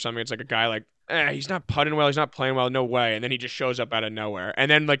DraftKings or something, it's like a guy like, he's not putting well, he's not playing well, no way. And then he just shows up out of nowhere.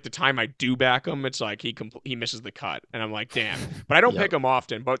 And then like the time I do back him, it's like he misses the cut, and I'm like, damn. But I don't Yep. pick him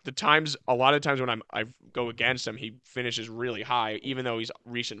often. But a lot of times when I go against him, he finishes really high, even though his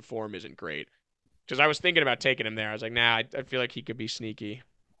recent form isn't great. Because I was thinking about taking him there. I was like, nah, I feel like he could be sneaky.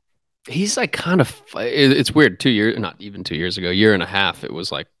 He's like kind of it's weird. 2 years, not even 2 years ago, year and a half, it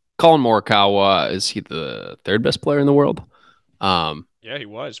was like Colin Morikawa. Is he the third best player in the world? Yeah, he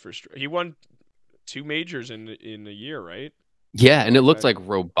was for sure. He won two majors in a year, right? Yeah, and it looked That like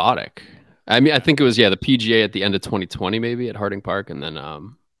robotic. I mean, I yeah. think it was the PGA at the end of 2020, maybe at Harding Park, and then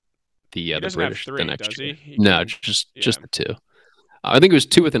He the doesn't have British the three, next does he? year. He No, can, just yeah, the two. I think it was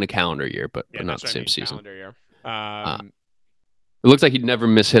two within a calendar year, yeah. but not That's the what I same mean. season. Calendar year. Uh, it looks like he'd never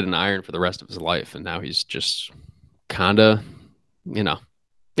miss hit an iron for the rest of his life, and now he's just kind of, you know.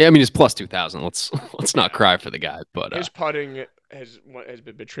 Yeah, I mean he's plus 2,000. Let's not Yeah. cry for the guy, but His putting has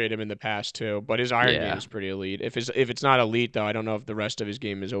been betrayed him in the past too, but his iron game yeah, is pretty elite. If it's not elite though, I don't know if the rest of his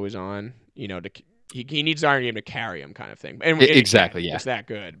game is always on. He needs the iron game to carry him, kind of thing. And it can. exactly, yeah. It's that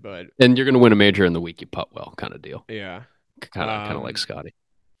good, but And you're gonna win a major in the week you putt well, kind of deal. yeah. Kind of like Um, Scotty.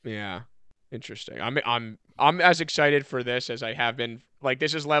 yeah. Interesting. I'm as excited for this as I have been. Like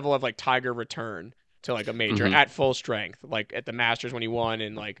this is level of like Tiger return to like a major Hmm. at full strength, like at the Masters when he won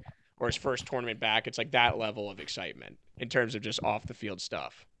and like or his first tournament back. It's like that level of excitement in terms of just off the field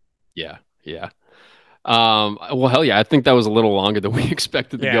stuff. Yeah, yeah. Well, hell yeah, I think that was a little longer than we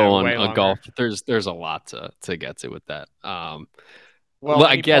expected to Yeah, go way on golf. longer. There's a lot to get to with that. Well,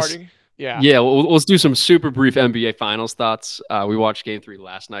 I any guess party? Yeah. yeah. Let's do some super brief NBA Finals thoughts. We watched Game 3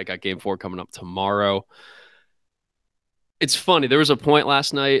 last night. Got Game 4 coming up tomorrow. It's funny. There was a point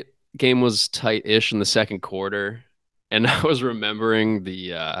last night. Game was tight-ish in the second quarter, and I was remembering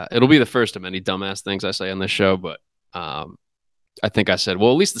the. It'll be the first of many dumbass things I say on this show, but um, I think I said,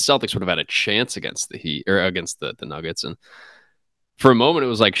 well, at least the Celtics would have had a chance against the Heat or against the Nuggets. And for a moment, it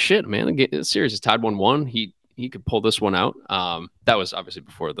was like, shit, man, the series is tied 1-1. He could pull this one out. That was obviously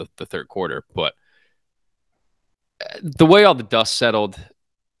before the third quarter, but the way all the dust settled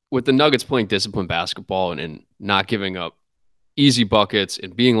with the Nuggets playing disciplined basketball and not giving up easy buckets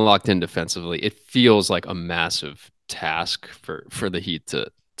and being locked in defensively, it feels like a massive task for the Heat to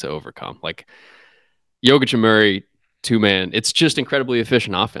overcome. Like Jokic and Murray, two man, it's just incredibly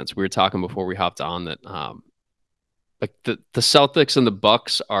efficient offense. We were talking before we hopped on that like the Celtics and the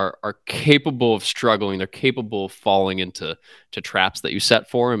Bucks are capable of struggling. They're capable of falling into traps that you set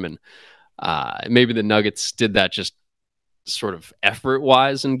for them, and maybe the Nuggets did that just sort of effort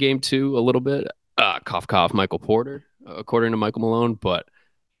wise in Game 2 a little bit. Cough cough, Michael Porter, according to Michael Malone, but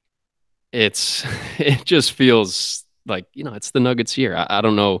it just feels like, it's the Nuggets year. I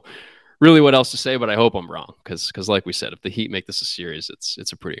don't know really what else to say, but I hope I'm wrong because like we said, if the Heat make this a series,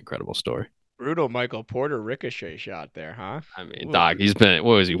 it's a pretty incredible story. Brutal Michael Porter ricochet shot there, huh? I mean, Oof. dog, he's been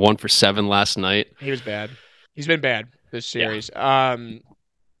what was he 1 for 7 last night? He was bad. He's been bad this Yeah, series.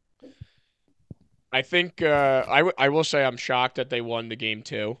 I think I will say I'm shocked that they won the game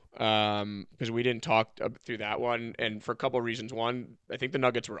too, because we didn't talk through that one, and for a couple of reasons. One, I think the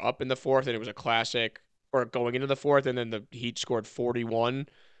Nuggets were up in the fourth, and it was a classic, or going into the fourth, and then the Heat scored 41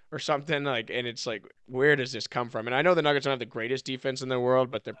 or something like, and it's like, where does this come from? And I know the Nuggets don't have the greatest defense in the world,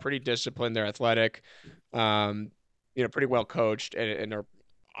 but they're pretty disciplined, they're athletic, um, pretty well coached, and are,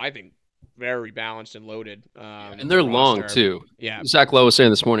 I think, very balanced and loaded and they're long roster. too. Yeah, Zach Lowe was saying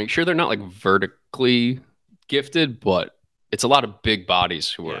this morning. Sure, they're not like vertically gifted, but it's a lot of big bodies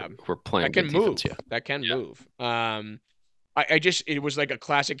who are yeah. playing That can good defense. move. That can Yeah, move. I just it was like a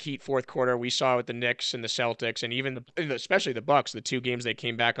classic Heat fourth quarter. We saw with the Knicks and the Celtics, and even especially the Bucks. The two games they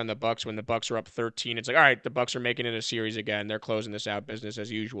came back on the Bucks when the Bucks were up 13. It's like, all right, the Bucks are making it a series again. They're closing this out, business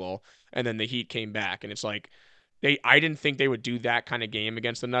as usual. And then the Heat came back, and it's like I didn't think they would do that kind of game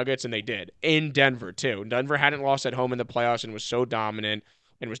against the Nuggets, and they did in Denver too. Denver hadn't lost at home in the playoffs and was so dominant,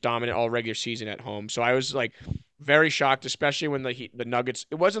 and was dominant all regular season at home. So I was like very shocked, especially when the Nuggets.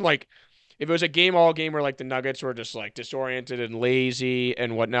 It wasn't like if it was a game all game where like the Nuggets were just like disoriented and lazy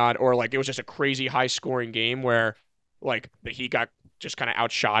and whatnot, or like it was just a crazy high scoring game where like the Heat got just kind of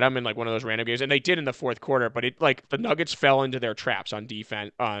outshot them in like one of those random games, and they did in the fourth quarter. But it like the Nuggets fell into their traps on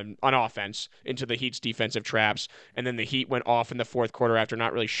defense, on offense, into the Heat's defensive traps, and then the Heat went off in the fourth quarter after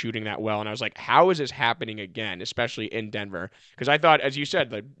not really shooting that well. And I was like, how is this happening again, especially in Denver? Because I thought, as you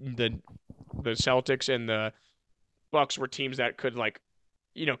said, the Celtics and the Bucks were teams that could like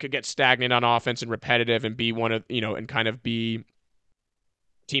could get stagnant on offense and repetitive and be one of, and kind of be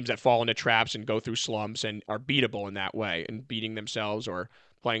teams that fall into traps and go through slumps and are beatable in that way and beating themselves or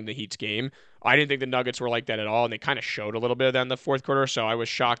playing the Heat's game. I didn't think the Nuggets were like that at all, and they kind of showed a little bit of that in the fourth quarter. So I was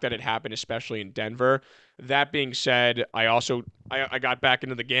shocked that it happened, especially in Denver. That being said, I got back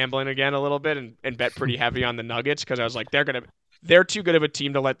into the gambling again a little bit and bet pretty heavy on the Nuggets because I was like they're too good of a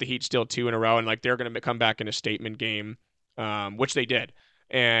team to let the Heat steal two in a row, and like they're gonna come back in a statement game, which they did,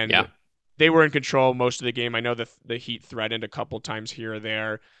 and yeah, they were in control most of the game. I know the Heat threatened a couple times here or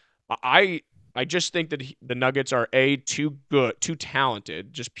there. I I just think that the Nuggets are A, too good, too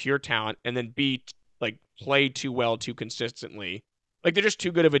talented, just pure talent, and then B, like play too well, too consistently. Like they're just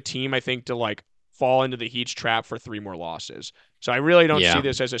too good of a team, I think, to like fall into the Heat's trap for three more losses. So I really don't see yeah,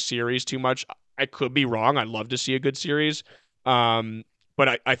 this as a series too much. I could be wrong. I'd love to see a good series.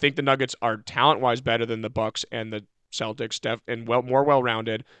 But I think the Nuggets are talent wise better than the Bucks and the Celtics, and more well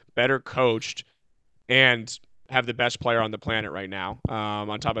rounded, better coached, and have the best player on the planet right now.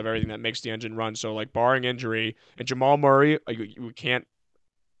 On top of everything that makes the engine run. So like barring injury and Jamal Murray, you can't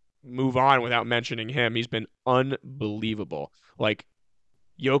move on without mentioning him. He's been unbelievable. Like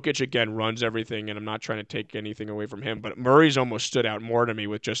Jokic again runs everything, and I'm not trying to take anything away from him, but Murray's almost stood out more to me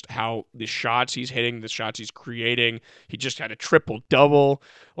with just how the shots he's hitting, the shots he's creating. He just had a triple double.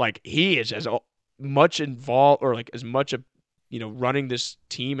 Like he is as much involved, or like as much of running this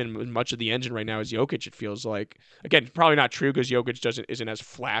team and much of the engine right now as Jokic. It feels like, again, probably not true because Jokic isn't as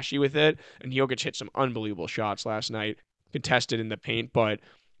flashy with it, and Jokic hit some unbelievable shots last night, contested in the paint. But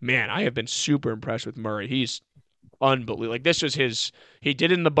man, I have been super impressed with Murray. He's unbelievable. Like this was he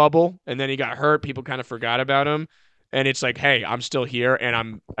did it in the bubble, and then he got hurt. People kind of forgot about him, and it's like, hey, I'm still here, and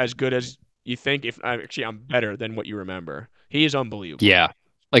I'm as good as you think. If actually, I'm better than what you remember. He is unbelievable. yeah.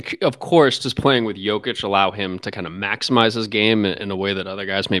 Like, of course, just playing with Jokic allow him to kind of maximize his game in a way that other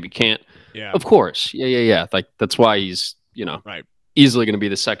guys maybe can't. Yeah. Of course, yeah. Like that's why he's Right. easily going to be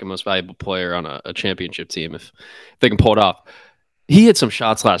the second most valuable player on a championship team if they can pull it off. He hit some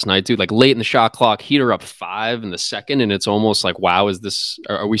shots last night, dude. Like late in the shot clock, Heater up 5 in the second, and it's almost like, wow,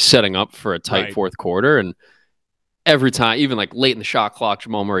 are we setting up for a tight Right. fourth quarter? And every time, even like late in the shot clock,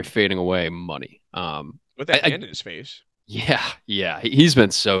 Jamal Murray fading away, money. With that I hand in his face. yeah, he's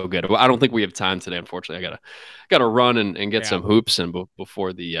been so good. I don't think we have time today, unfortunately. I gotta run and get Yeah. some hoops in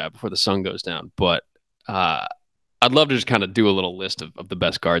before the sun goes down. But I'd love to just kind of do a little list of the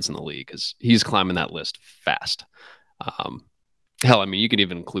best guards in the league because he's climbing that list fast. Um, Hell, I mean, you could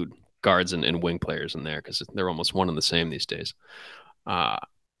even include guards and wing players in there because they're almost one and the same these days. Uh,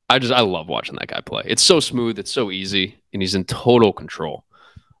 I love watching that guy play. It's so smooth, it's so easy, and he's in total control.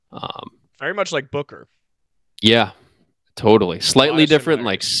 Um, Very much like Booker. yeah, totally. A lot Slightly of different.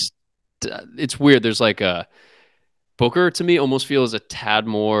 Like similarities. it's weird. There's like Booker to me almost feels a tad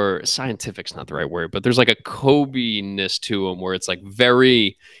more scientific's not the right word, but there's like a Kobe-ness to him where it's like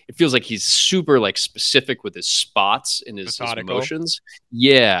very it feels like he's super like specific with his spots and his Methodical. motions.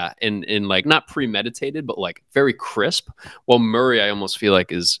 Yeah, and like not premeditated, but like very crisp. While Murray I almost feel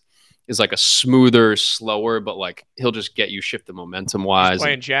like is like a smoother, slower, but like he'll just get you shifted momentum He's wise and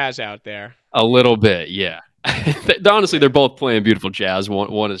playing jazz out there. a little bit, yeah. Honestly, Yeah. they're both playing beautiful jazz.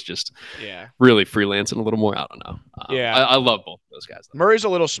 One is just Yeah. really freelancing a little more. I don't know. Yeah. I love both of those guys though. Murray's a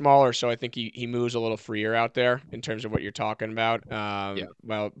little smaller, so I think he moves a little freer out there in terms of what you're talking about. Yeah,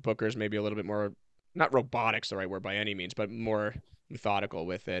 While Booker's maybe a little bit more, not robotics the right word by any means, but more methodical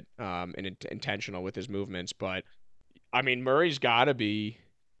with it, and intentional with his movements. But I mean, Murray's got to be.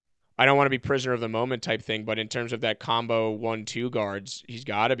 I don't want to be prisoner of the moment type thing, but in terms of that combo 1-2 guards, he's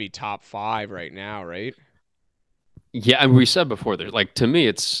got to be top 5 right now, right? yeah. And we said before, there's like to me,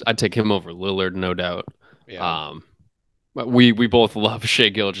 it's I'd take him over Lillard, no doubt. Yeah. Um, but we both love Shea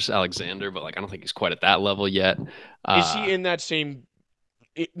Gilgeous Alexander, but like I don't think he's quite at that level yet. Is he Uh, in that same,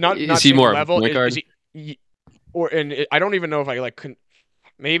 is not he same more of a level? point Is guard? he, or and I don't even know if I like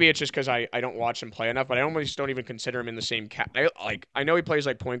maybe it's just because I don't watch him play enough, but I almost don't even consider him in the same cat. I know he plays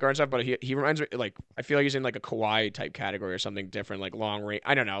like point guard and stuff, but he reminds me like I feel like he's in like a Kawhi type category or something different, like long range.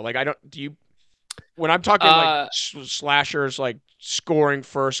 I don't know. Like I don't do you when I'm talking like Uh, slashers, like scoring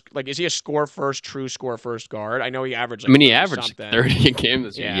first, like is he a score first, true score first guard? I know he averaged I like mean, he 30 averaged like something. 30 a game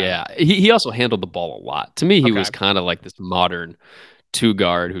this year. Yeah. Yeah, he also handled the ball a lot. To me, he was Okay. kind of like this modern two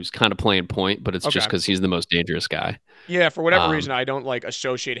guard who's kind of playing point, but it's just Okay. because he's the most dangerous guy. Yeah, for whatever Um, reason, I don't like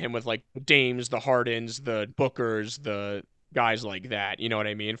associate him with like the Dames, the Hardens, the Bookers, the guys like that. You know what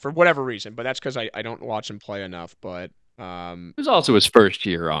I mean? For whatever reason, but that's because I don't watch him play enough. But it was also his first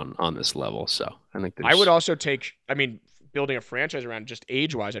year on this level, so I think I would there's. also take. I mean, building a franchise around just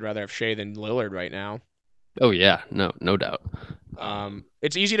age wise, I'd rather have Shea than Lillard right now. Oh yeah, no doubt.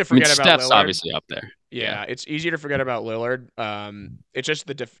 It's easy to I mean, forget about Steph's Lillard. obviously up there. Yeah, Yeah, it's easy to forget about Lillard. It's just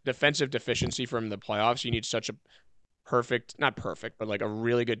the defensive deficiency from the playoffs. You need such a perfect, not perfect, but like a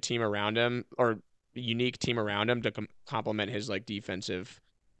really good team around him or a unique team around him to complement his like defensive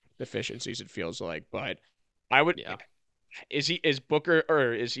deficiencies. It feels like, but I would. yeah. Is Booker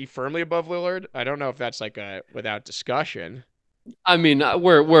or is he firmly above Lillard? I don't know if that's like a without discussion. I mean,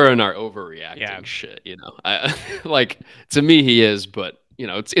 we're in our Yeah, overreacting shit, you know. I like to me he is, but you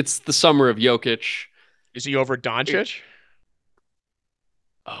know, it's the summer of Jokic. is he over It- Doncic?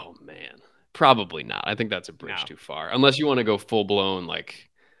 oh man, probably not. I think that's a bridge No. too far, unless you want to go full blown like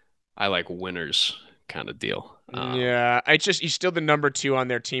I like winners kind of deal. Yeah, I just he's still the number 2 on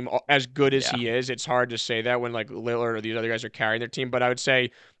their team. As good as Yeah, he is, it's hard to say that when like Lillard or these other guys are carrying their team. But I would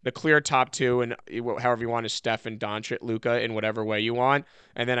say the clear top 2, and however you want, is Steph and Doncic, Luka, in whatever way you want.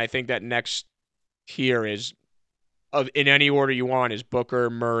 And then I think that next tier is of in any order you want is Booker,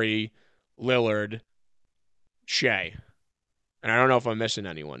 Murray, Lillard, Shea. And I don't know if I'm missing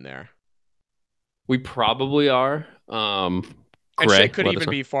anyone there. we probably are. And Shea Gray, could let us even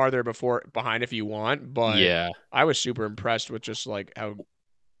know. be farther before behind if you want, but Yeah. I was super impressed with just like how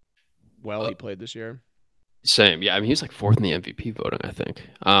well Uh, he played this year. Same. Yeah. I mean, he's like fourth in the MVP voting, I think.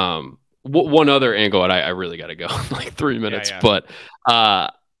 One other angle, and I really got to go in like three Yeah, minutes, yeah. but uh,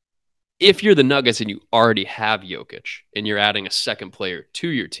 if you're the Nuggets and you already have Jokic and you're adding a second player to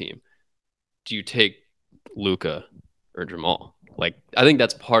your team, do you take Luca or Jamal? Like, I think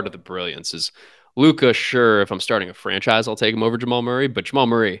that's part of the brilliance is Luca, sure, if I'm starting a franchise, I'll take him over Jamal Murray, but Jamal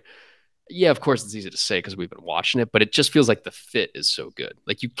Murray, yeah, of course it's easy to say because we've been watching it, but it just feels like the fit is so good.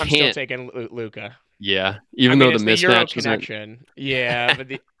 Like you I'm still can't, taking Luca. yeah, I even mean, though the it's the Euro mismatches aren't. connection. Yeah, but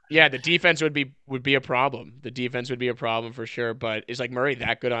the defense would be a problem. The defense would be a problem for sure. But is like Murray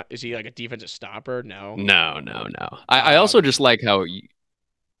that good on? Is he like a defensive stopper? No. No. I also Um, just like how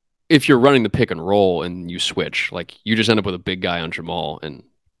if you're running the pick and roll and you switch, like you just end up with a big guy on Jamal and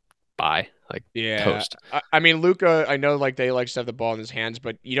bye, like yeah. toast. I mean, Luca. I know like they like to have the ball in his hands,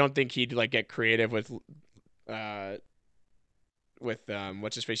 but you don't think he'd like get creative uh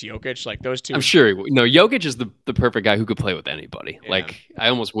what's his face Jokic? Like those I'm two. sure he would. No, Jokic is the perfect guy who could play with anybody. Yeah. Like I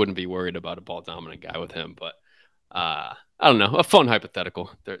almost wouldn't be worried about a ball dominant guy with him, but I don't know. A fun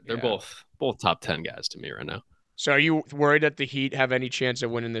hypothetical. They're Yeah. both top 10 guys to me right now. So are you worried that the Heat have any chance of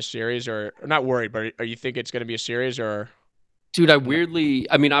winning this series, or not worried, but are you think it's going to be a series or Dude, no?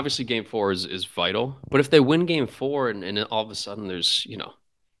 I mean, obviously game four is vital, but if they win game four and all of a sudden there's,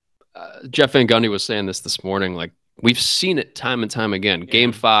 Jeff Van Gundy was saying this morning, like we've seen it time and time again.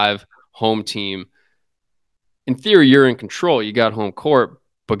 Game Yeah. five, home team. In theory, you're in control. You got home court,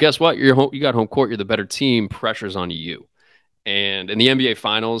 but guess what? You got home court. You're the better team. Pressure's on you. And in the NBA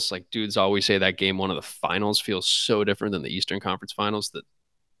Finals, like dudes always say that game one of the finals feels so different than the Eastern Conference Finals that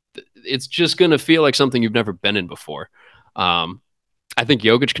it's just going to feel like something you've never been in before. I think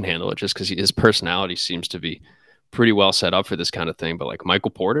Jokic can handle it just because his personality seems to be pretty well set up for this kind of thing. But like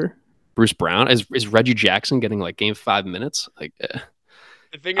Michael Porter, Bruce Brown, is Reggie Jackson getting like game 5 minutes? Like,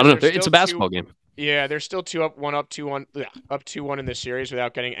 The thing I is, don't know. It's a basketball game. Yeah, they're still 2-1, up 2-1, up 2-1 in this series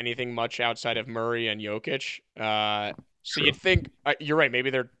without getting anything much outside of Murray and Jokic. So True. you'd think you're right.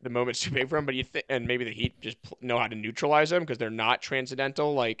 Maybe the moment's too big for them, but and maybe the Heat just know how to neutralize them because they're not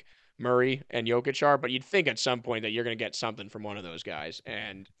transcendental like Murray and Jokic are. But you'd think at some point that you're going to get something from one of those guys,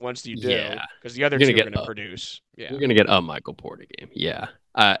 and once you do, Yeah. because the other two are going to produce. Yeah, You're going to get a Michael Porter game. Yeah.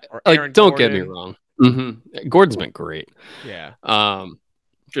 or Like, Aaron don't get me Gordon. wrong. Gordon's been great. Yeah.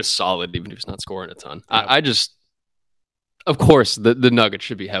 Just solid, even if he's not scoring a ton. Yep. I just, of course, the Nuggets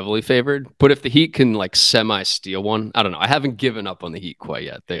should be heavily favored. But if the Heat can like semi-steal one, I don't know. I haven't given up on the Heat quite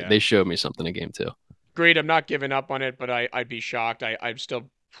yet. They showed me something in game 2. Great. I'm not giving up on it, but I'd be shocked. I'm still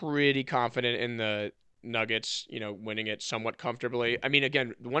pretty confident in the Nuggets, winning it somewhat comfortably. I mean,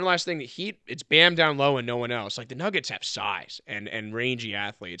 again, one last thing, the Heat, it's Bam down low and no one else. Like the Nuggets have size and rangy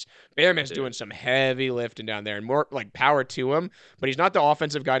athletes. Bam is doing some heavy lifting down there and more like power to him, but he's not the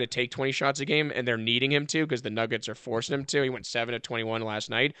offensive guy to take 20 shots a game, and they're needing him to because the Nuggets are forcing him to. He went 7 of 21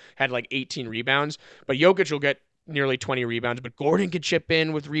 last night, had like 18 rebounds, but Jokic will get nearly 20 rebounds, but Gordon could chip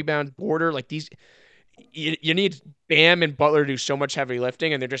in with rebounds, Border, like these. You need Bam and Butler to do so much heavy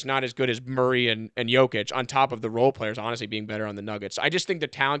lifting, and they're just not as good as Murray and Jokic, on top of the role players, honestly, being better on the Nuggets. I just think the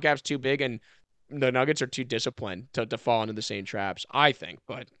talent gap's too big, and the Nuggets are too disciplined to fall into the same traps, I think.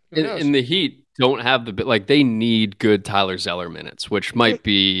 But who knows? And the Heat don't have they need good Tyler Zeller minutes, which might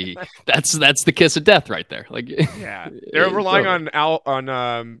be that's the kiss of death right there. Like, yeah, they're relying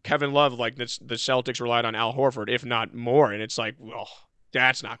on Kevin Love like the Celtics relied on Al Horford, if not more, and it's like, well,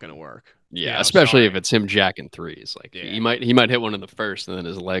 that's not going to work. Yeah, especially if it's him jacking threes. Like he might hit one in the first, and then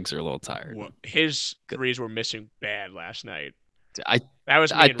his legs are a little tired. Well, his threes were missing bad last night. I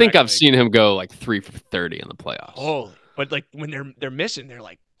think I've seen him go like 3 for 30 in the playoffs. Holy! But like when they're missing, they're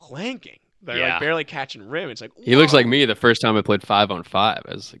like clanking. They're like barely catching rim. It's like, whoa. He looks like me the first time I played 5-on-5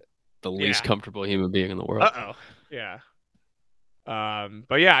 as like the least comfortable human being in the world. Yeah.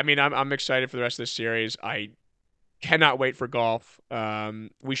 But yeah, I mean, I'm excited for the rest of the series. I cannot wait for golf.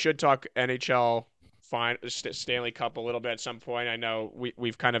 We should talk NHL Stanley Cup a little bit at some point. I know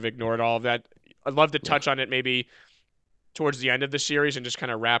we've kind of ignored all of that. I'd love to touch on it maybe towards the end of the series and just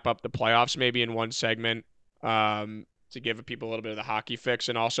kind of wrap up the playoffs maybe in one segment to give people a little bit of the hockey fix,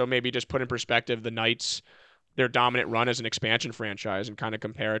 and also maybe just put in perspective the Knights, their dominant run as an expansion franchise, and kind of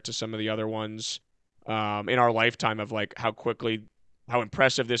compare it to some of the other ones in our lifetime of like how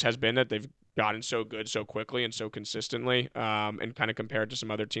impressive this has been that they've gotten so good so quickly and so consistently, and kind of compare it to some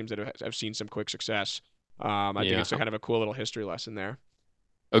other teams that have seen some quick success. I think it's kind of a cool little history lesson there.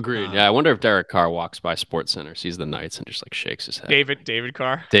 Agreed. I wonder if Derek Carr walks by Sports Center, sees the Knights, and just like shakes his head. David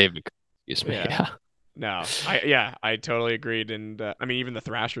Carr. Excuse me. Yeah. No, I totally agreed. And I mean, even the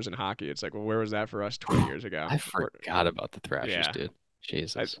Thrashers in hockey, it's like, well, where was that for us 20 years ago? I forgot about the Thrashers, dude.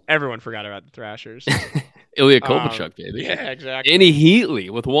 Jesus. Everyone forgot about the Thrashers. Ilya Kovalchuk, baby. Yeah, exactly. Danny Heatley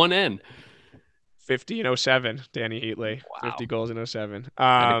with one N. 50 in 07, Danny Heatley. Wow. 50 goals in 07.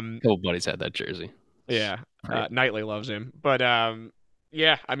 A couple buddies had that jersey. Yeah. Knightley loves him. But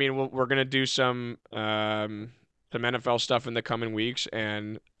yeah, I mean, we're going to do some NFL stuff in the coming weeks,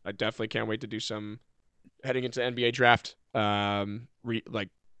 and I definitely can't wait to do some heading into NBA draft, like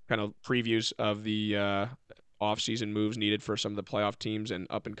kind of previews of the off-season moves needed for some of the playoff teams and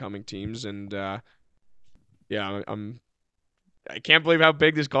up-and-coming teams. And yeah, I can't believe how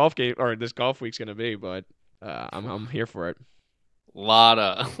big this golf week's going to be, but I'm here for it. A lot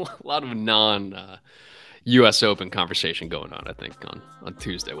of non U.S. Open conversation going on, I think, on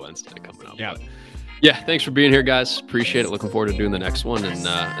Tuesday, Wednesday coming up. Yeah. But yeah, thanks for being here, guys. Appreciate it. Looking forward to doing the next one. And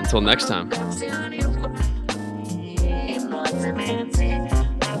until next time.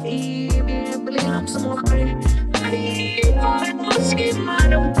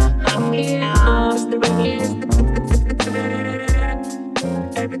 I'm